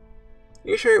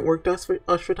 You sure it worked,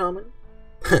 Ashwataman?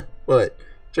 What?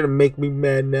 Trying to make me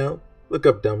mad now? Look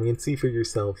up, dummy, and see for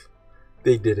yourself.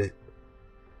 They did it.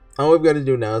 All we've got to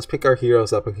do now is pick our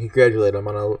heroes up and congratulate them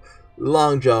on a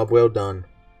long job well done.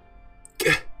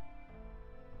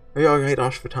 Are you alright,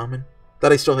 Ashwataman?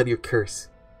 Thought I still had your curse.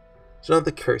 It's not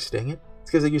the curse, dang it.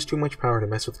 It's because I used too much power to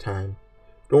mess with time.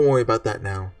 Don't worry about that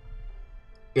now.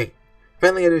 Yay.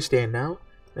 Finally understand now.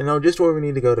 I know just where we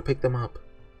need to go to pick them up.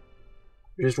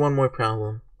 There's one more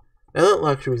problem. Now that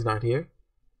Luxury's not here,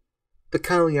 the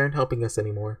Kali aren't helping us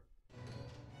anymore.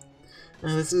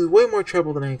 This is way more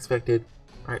trouble than I expected.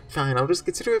 Alright, fine. I'll just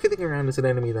consider everything around as an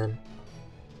enemy then.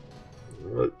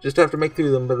 We'll just have to make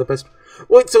through them by the best...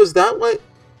 Wait, so is that what...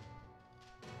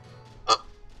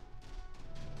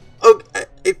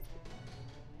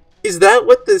 Is that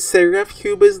what the Seraph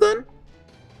Cube is then?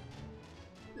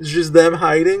 It's just them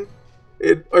hiding?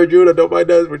 Arjuna, don't mind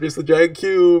us, we're just a giant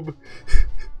cube.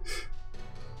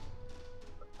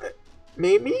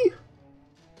 Maybe?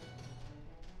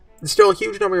 There's still a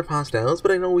huge number of hostiles,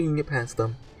 but I know we can get past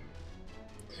them.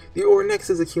 The Ornex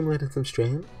has accumulated some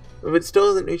strain. If it still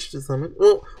hasn't reached its limit,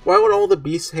 well, why would all the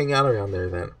beasts hang out around there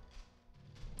then?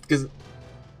 Because,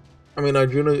 I mean,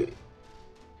 Arjuna...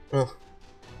 Well...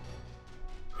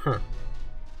 Huh.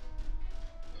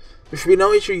 There should be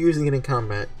no issue using it in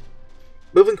combat.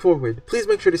 Moving forward, please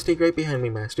make sure to stay right behind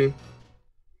me, Master.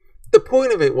 The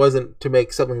point of it wasn't to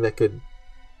make something that could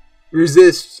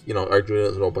resist, you know,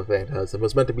 Arjuna's Noble Phantasm. It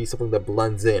was meant to be something that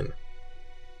blends in.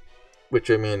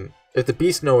 Which, I mean, if the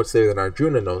beasts know it's there, then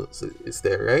Arjuna knows it's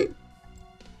there, right?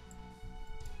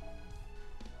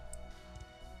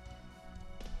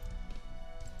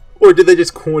 Or did they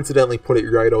just coincidentally put it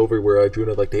right over where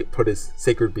Arjuna, like, they put his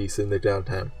sacred beast in their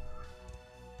downtime?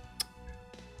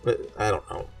 But I don't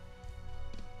know.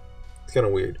 It's kind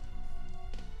of weird.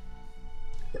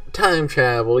 Time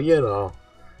travel, you know.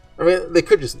 I mean, they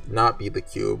could just not be the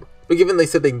cube. But given they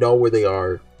said they know where they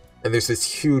are, and there's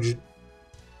this huge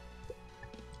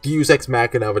Deus Ex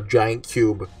Machina of a giant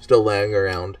cube still laying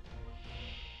around.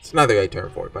 It's not the right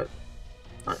term for it, but...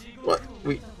 what?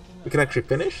 We can actually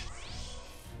finish?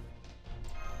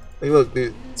 Like, look,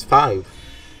 dude, it's 5.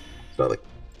 It's not like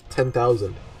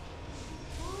 10,000.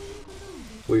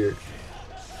 Weird.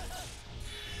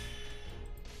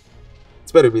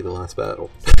 It's better be the last battle.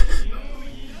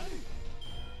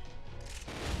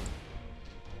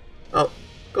 Oh,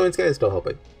 Going Sky is still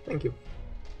helping. Thank you.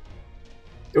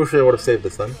 I wish I would have saved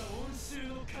this then.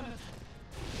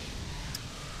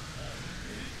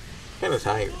 Kinda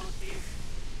tired.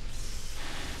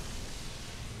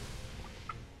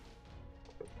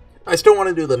 I still want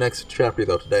to do the next chapter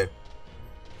though today.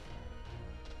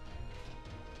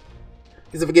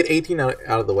 Because if I get 18 out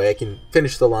of the way, I can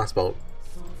finish the last boat.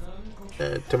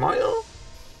 Tomorrow?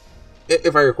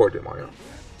 If I record tomorrow.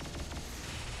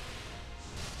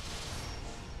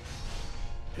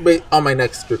 But on my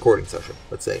next recording session,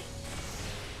 let's say.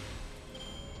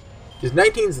 Because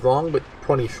 19 is long, but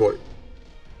 20 is short.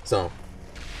 So.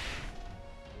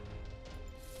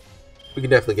 We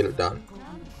can definitely get it done.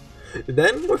 And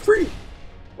then we're free.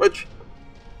 Which,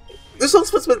 this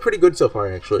Elspeth's been pretty good so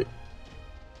far, actually.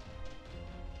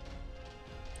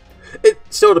 It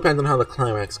still depends on how the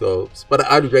climax goes, but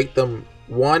I'd rate them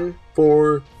 1,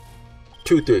 4,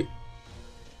 2, 3.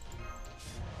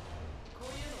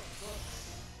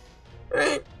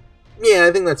 Right? Yeah,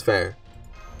 I think that's fair.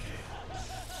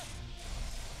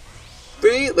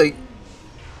 3, like...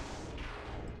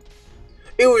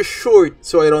 It was short,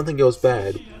 so I don't think it was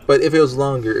bad. But if it was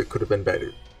longer, it could have been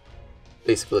better.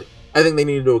 Basically. I think they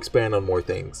needed to expand on more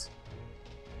things.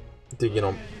 To, you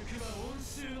know...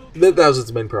 That was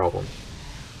its main problem.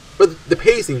 But the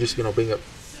pacing, just, you know, being a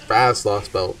fast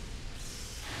lost belt,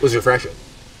 was refreshing.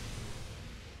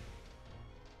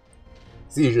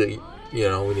 It's usually, you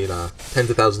know, we need tens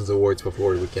of thousands of awards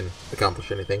before we can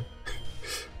accomplish anything.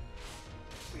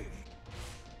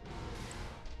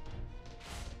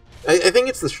 I think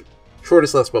it's the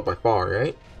shortest lost belt by far,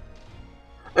 right?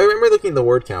 I remember looking at the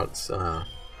word counts. I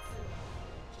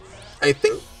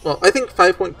think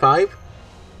 5.5.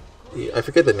 Yeah, I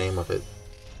forget the name of it.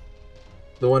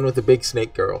 The one with the big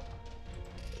snake girl,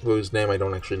 whose name I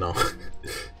don't actually know.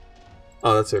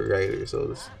 Oh, that's her writer. So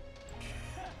this.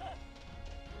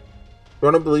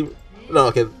 I don't believe. No,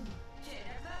 okay.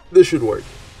 This should work.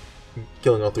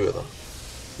 Killing all 3 of them.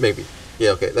 Maybe.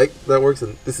 Yeah, okay. That works.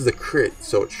 And this is a crit,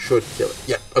 so it should kill it.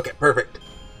 Yeah. Okay. Perfect.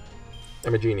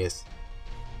 I'm a genius.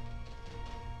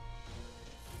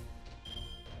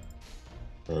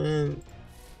 And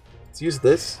let's use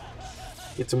this.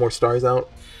 Get some more stars out.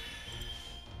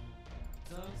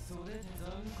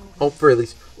 Hope for at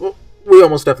least... Well, we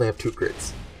almost definitely have 2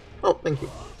 crits. Oh, thank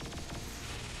you.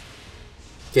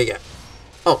 Okay, yeah.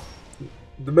 Oh,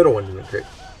 the middle one didn't crit.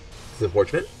 It's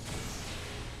unfortunate.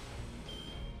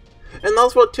 And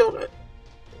also,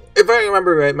 if I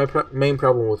remember right, my main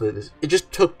problem with it is it just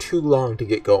took too long to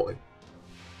get going.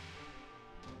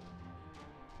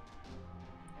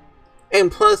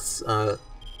 And plus,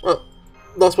 well,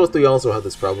 Lost Boat 3 also had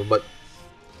this problem, but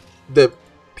the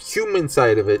human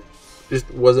side of it just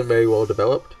wasn't very well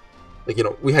developed. Like, you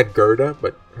know, we had Gerda,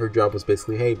 but her job was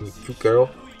basically, hey, be a cute girl.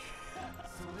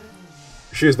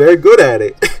 She was very good at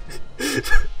it.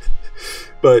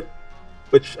 But,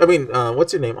 which, I mean,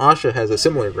 what's her name? Asha has a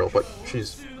similar role, but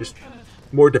she's just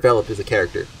more developed as a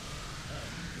character.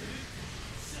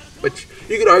 Which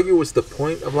you could argue was the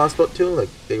point of Lost Boat 2. Like,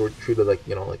 they were treated like,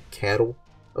 you know, like cattle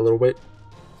a little bit.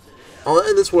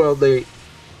 In this world, they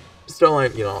still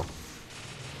aren't, you know,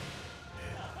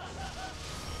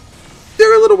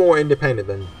 they're a little more independent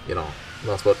than, you know,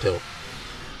 Lost Boat 2.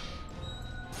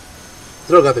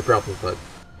 Still got their problems, but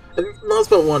and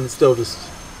Lost Boat 1 is still just,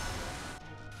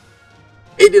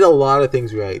 it did a lot of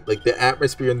things right. Like, the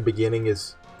atmosphere in the beginning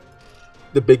is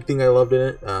the big thing I loved in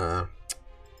it.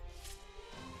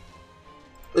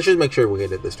 Let's just make sure we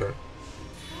get it this turn.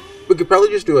 We could probably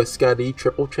just do a Scotty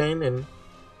triple chain and,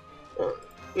 well,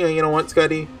 yeah, you know what,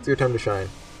 Scotty? It's your time to shine.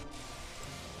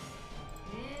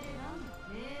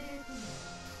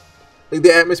 Like,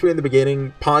 the atmosphere in the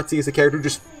beginning, Potsy as a character,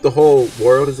 just the whole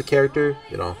world as a character,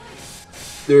 you know.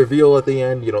 The reveal at the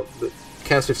end, you know, the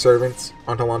cast of servants,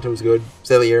 Atalanta was good,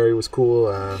 Salieri was cool,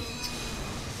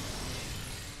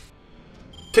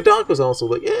 Kadak was also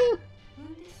like, eh.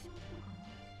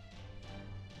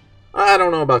 I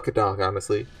don't know about Kadak,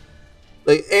 honestly.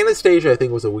 Like, Anastasia, I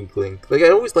think, was a weak link. Like, I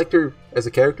always liked her as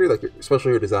a character, like,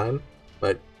 especially her design,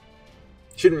 but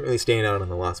she didn't really stand out in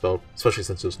the Lost Boat, especially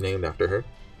since it was named after her.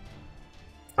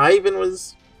 Ivan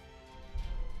was...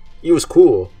 he was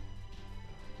cool.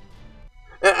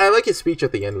 I like his speech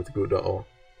at the end with Gudal.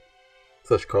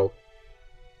 Such Carl.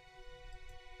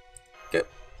 Yep,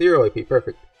 0 IP,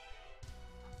 perfect.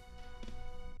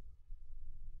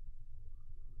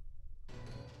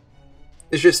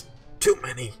 There's just too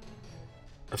many.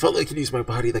 I felt like I could use my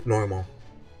body like normal.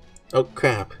 Oh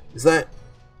crap, is that...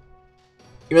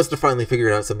 You must have finally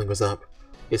figured out something was up.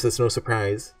 Guess that's no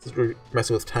surprise, since we're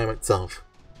messing with time itself.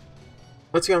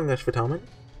 What's wrong, Ashvataman?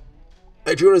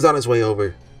 Arjuna's on his way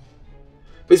over.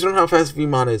 Based on how fast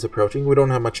Vimana is approaching, we don't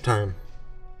have much time.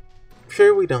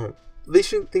 Sure we don't.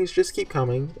 These things just keep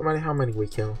coming, no matter how many we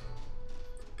kill.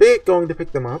 Forget going to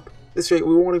pick them up. This rate,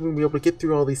 we won't even be able to get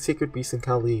through all these sacred beasts in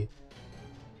Kali.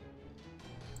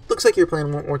 Looks like your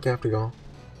plan won't work after all.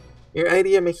 Your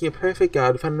idea of making a perfect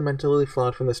god fundamentally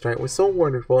flawed from the start was so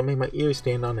wonderful it made my ears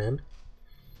stand on end.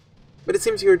 But it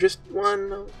seems you were just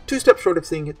two steps short of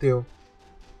seeing it through.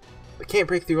 I can't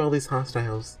break through all these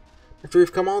hostiles. After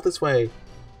we've come all this way.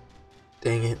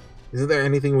 Dang it. Isn't there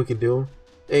anything we can do?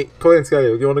 Hey, Koi and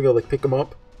Skyo, you want to go, like, pick them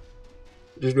up?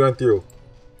 Just run through.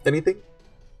 Anything?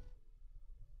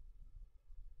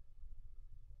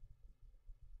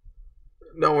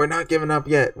 No, we're not giving up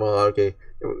yet. Well, okay.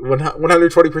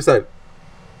 120%.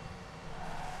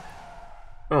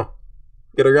 Oh.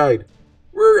 Get a ride.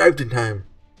 We're arrived in time.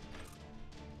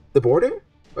 The border?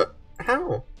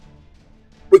 How?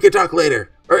 We can talk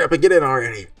later. Hurry up and get in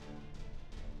already.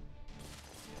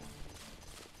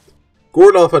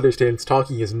 Gordolf understands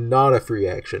talking is not a free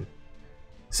action.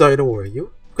 Sorry to worry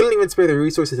you. Couldn't even spare the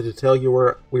resources to tell you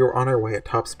we were on our way at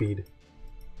top speed.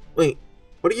 Wait,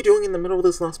 what are you doing in the middle of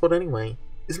this Lost Boat anyway?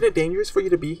 Isn't it dangerous for you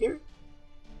to be here?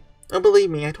 Oh, believe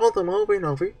me, I told them over and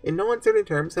over, in no uncertain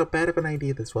terms, how bad of an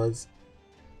idea this was.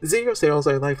 The Zero Sail's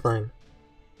our lifeline.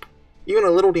 Even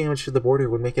a little damage to the border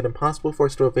would make it impossible for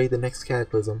us to evade the next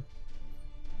cataclysm.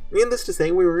 Needless to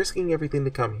say, we were risking everything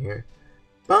to come here.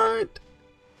 But...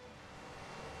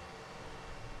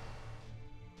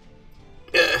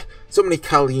 so many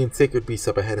Kali and sacred beasts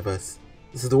up ahead of us.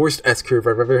 This is the worst S-curve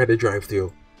I've ever had to drive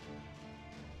through.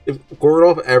 If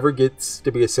Gordolf ever gets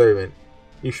to be a servant,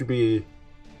 he should be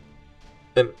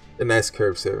an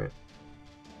S-curve servant.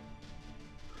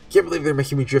 Can't believe they're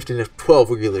making me drift in a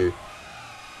 12-wheeler.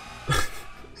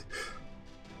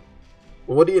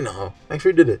 Well, what do you know? I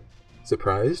sure did it.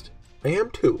 Surprised? I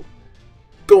am too.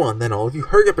 Go on then, all of you.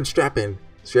 Hurry up and strap in.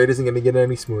 This ride isn't going to get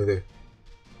any smoother.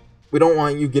 We don't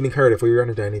want you getting hurt if we run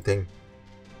into anything.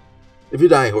 If you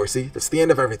die, Horsey, that's the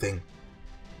end of everything.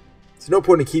 There's no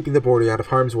point in keeping the border out of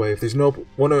harm's way if there's no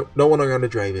one around to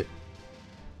drive it.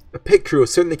 A pit crew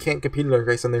certainly can't compete in a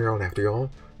race on their own, after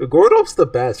all. But Gordolf's the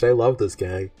best. I love this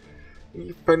guy.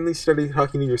 You finally started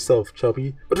talking to yourself,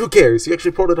 Chubby. But who cares? You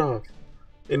actually pulled it off.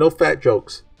 And no fat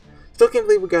jokes. Still can't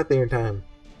believe we got there in time.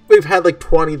 We've had like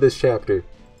 20 this chapter.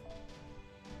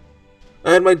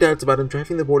 I had my doubts about him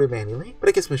driving the border manually, but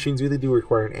I guess machines really do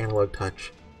require an analog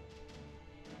touch.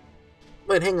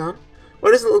 Wait, hang on.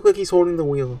 Why does it look like he's holding the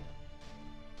wheel?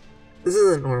 This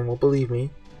isn't normal, believe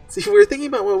me. See, we were thinking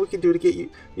about what we can do to get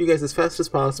you guys as fast as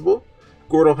possible.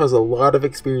 Gordolf has a lot of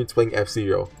experience playing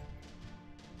F-Zero.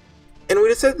 And we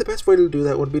decided the best way to do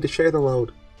that would be to share the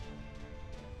load.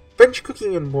 French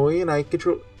Cooking and Boy and I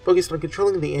focused on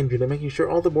controlling the engine and making sure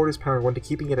all the board's power went to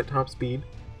keeping it at top speed.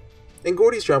 And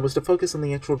Gordy's job was to focus on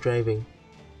the actual driving.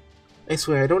 I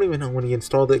swear, I don't even know when he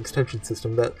installed the extension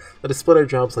system that let us split our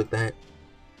jobs like that.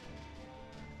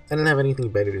 I didn't have anything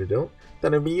better to do.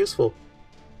 Thought it'd be useful.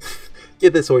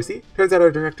 Get this, Horsey. Turns out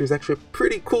our director's actually a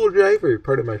pretty cool driver,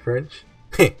 pardon my French.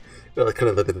 Well, I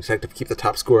couldn't let the detective keep the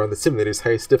top score on the simulator's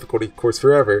highest difficulty course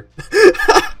forever.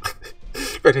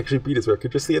 Brett actually beat his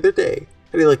record just the other day.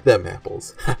 How do you like them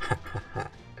apples?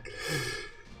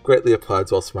 Greatly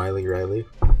applauds while smiling Riley.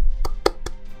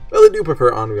 Well, I do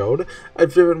prefer on-road.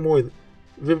 I've driven more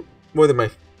than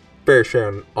my fair share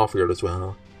on off-road as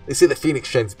well. They say the Phoenix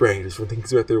shines brightest when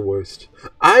things are at their worst.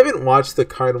 I haven't watched the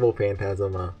Carnival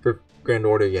Phantasm for Grand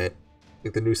Order yet,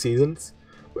 like the new seasons.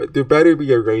 But there better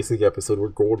be a racing episode where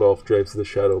Goldolf drives the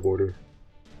Shadow Border.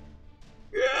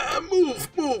 Yeah,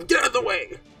 move, get out of the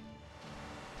way!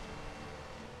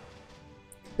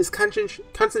 His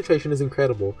concentration is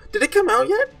incredible. Did it come out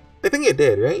yet? I think it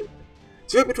did, right?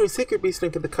 It's right between Sacred Beast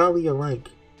and the Kali alike.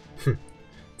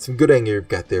 Some good anger you've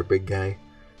got there, big guy.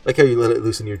 Like how you let it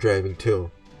loose in your driving, too.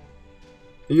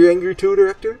 Are you angry too,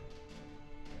 Director?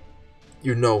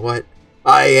 You know what?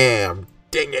 I am!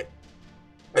 Dang it!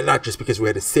 And not just because we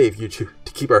had to save you two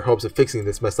to keep our hopes of fixing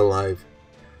this mess alive.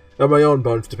 I have my own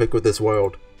bones to pick with this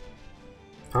world.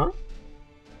 Huh?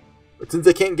 But since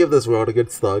I can't give this world a good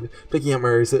slug, picking up my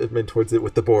resentment towards it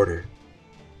with the border.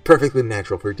 Perfectly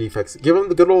natural for defects. Give him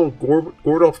the good old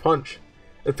Gordolf punch.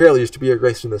 And failures to be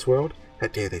erased in this world? How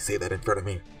dare they say that in front of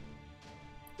me?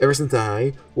 Ever since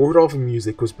I, Gordolf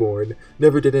Music, was born,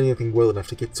 never did anything well enough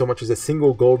to get so much as a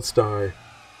single gold star.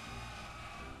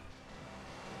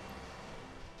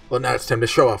 Well, now it's time to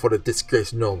show off what a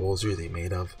disgraced noble is really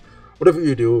made of. Whatever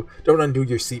you do, don't undo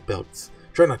your seatbelts.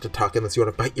 Try not to talk unless you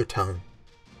want to bite your tongue.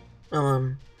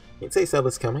 Well, you'd say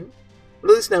Sela's coming. But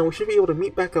at least now we should be able to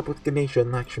meet back up with Ganesha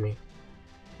and Lakshmi.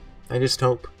 I just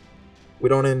hope we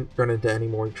don't run into any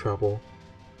more trouble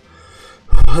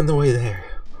on the way there.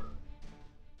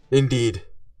 Indeed,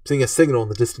 seeing a signal in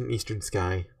the distant eastern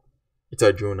sky. It's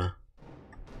Arjuna.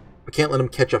 We can't let him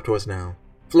catch up to us now.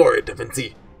 Floor it, Da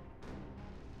Vinci!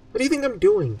 What do you think I'm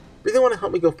doing? Really want to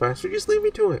help me go faster? Just leave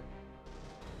me to it.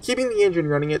 Keeping the engine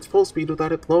running at full speed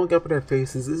without it blowing up in our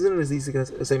faces isn't as easy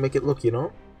as I make it look, you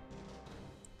know?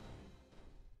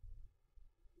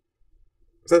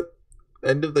 Is that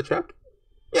end of the chapter?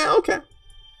 Yeah, okay.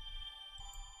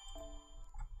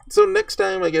 So next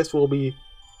time, I guess we're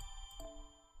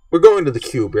going to the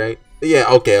cube, right? Yeah,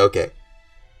 okay.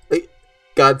 Like,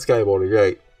 God Skyboulder,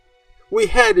 right. We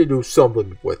had to do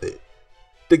something with it.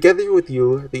 Together with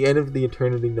you, at the end of the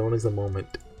eternity known as a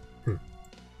moment.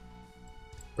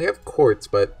 We have quartz,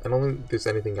 but I don't think there's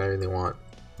anything I really want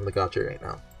from the gacha right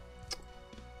now.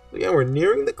 But yeah, we're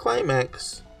nearing the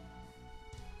climax.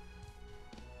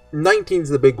 19's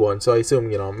the big one, so I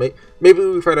assume, you know, maybe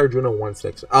we fight Arjuna once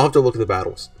next. I'll have to look at the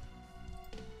battles.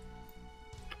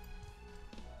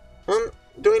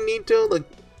 Do I need to? Like,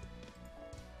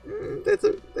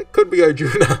 that could be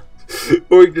Arjuna.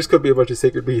 Or it just could be a bunch of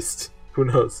sacred beasts. Who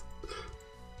knows?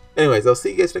 Anyways, I'll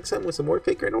see you guys next time with some more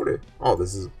Fake Grand Order. Oh,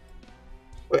 this is...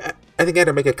 Wait, I think I had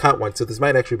to make a cut once, so this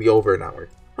might actually be over an hour.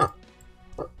 Huh.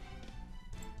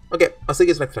 Okay, I'll see you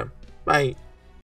guys next time. Bye.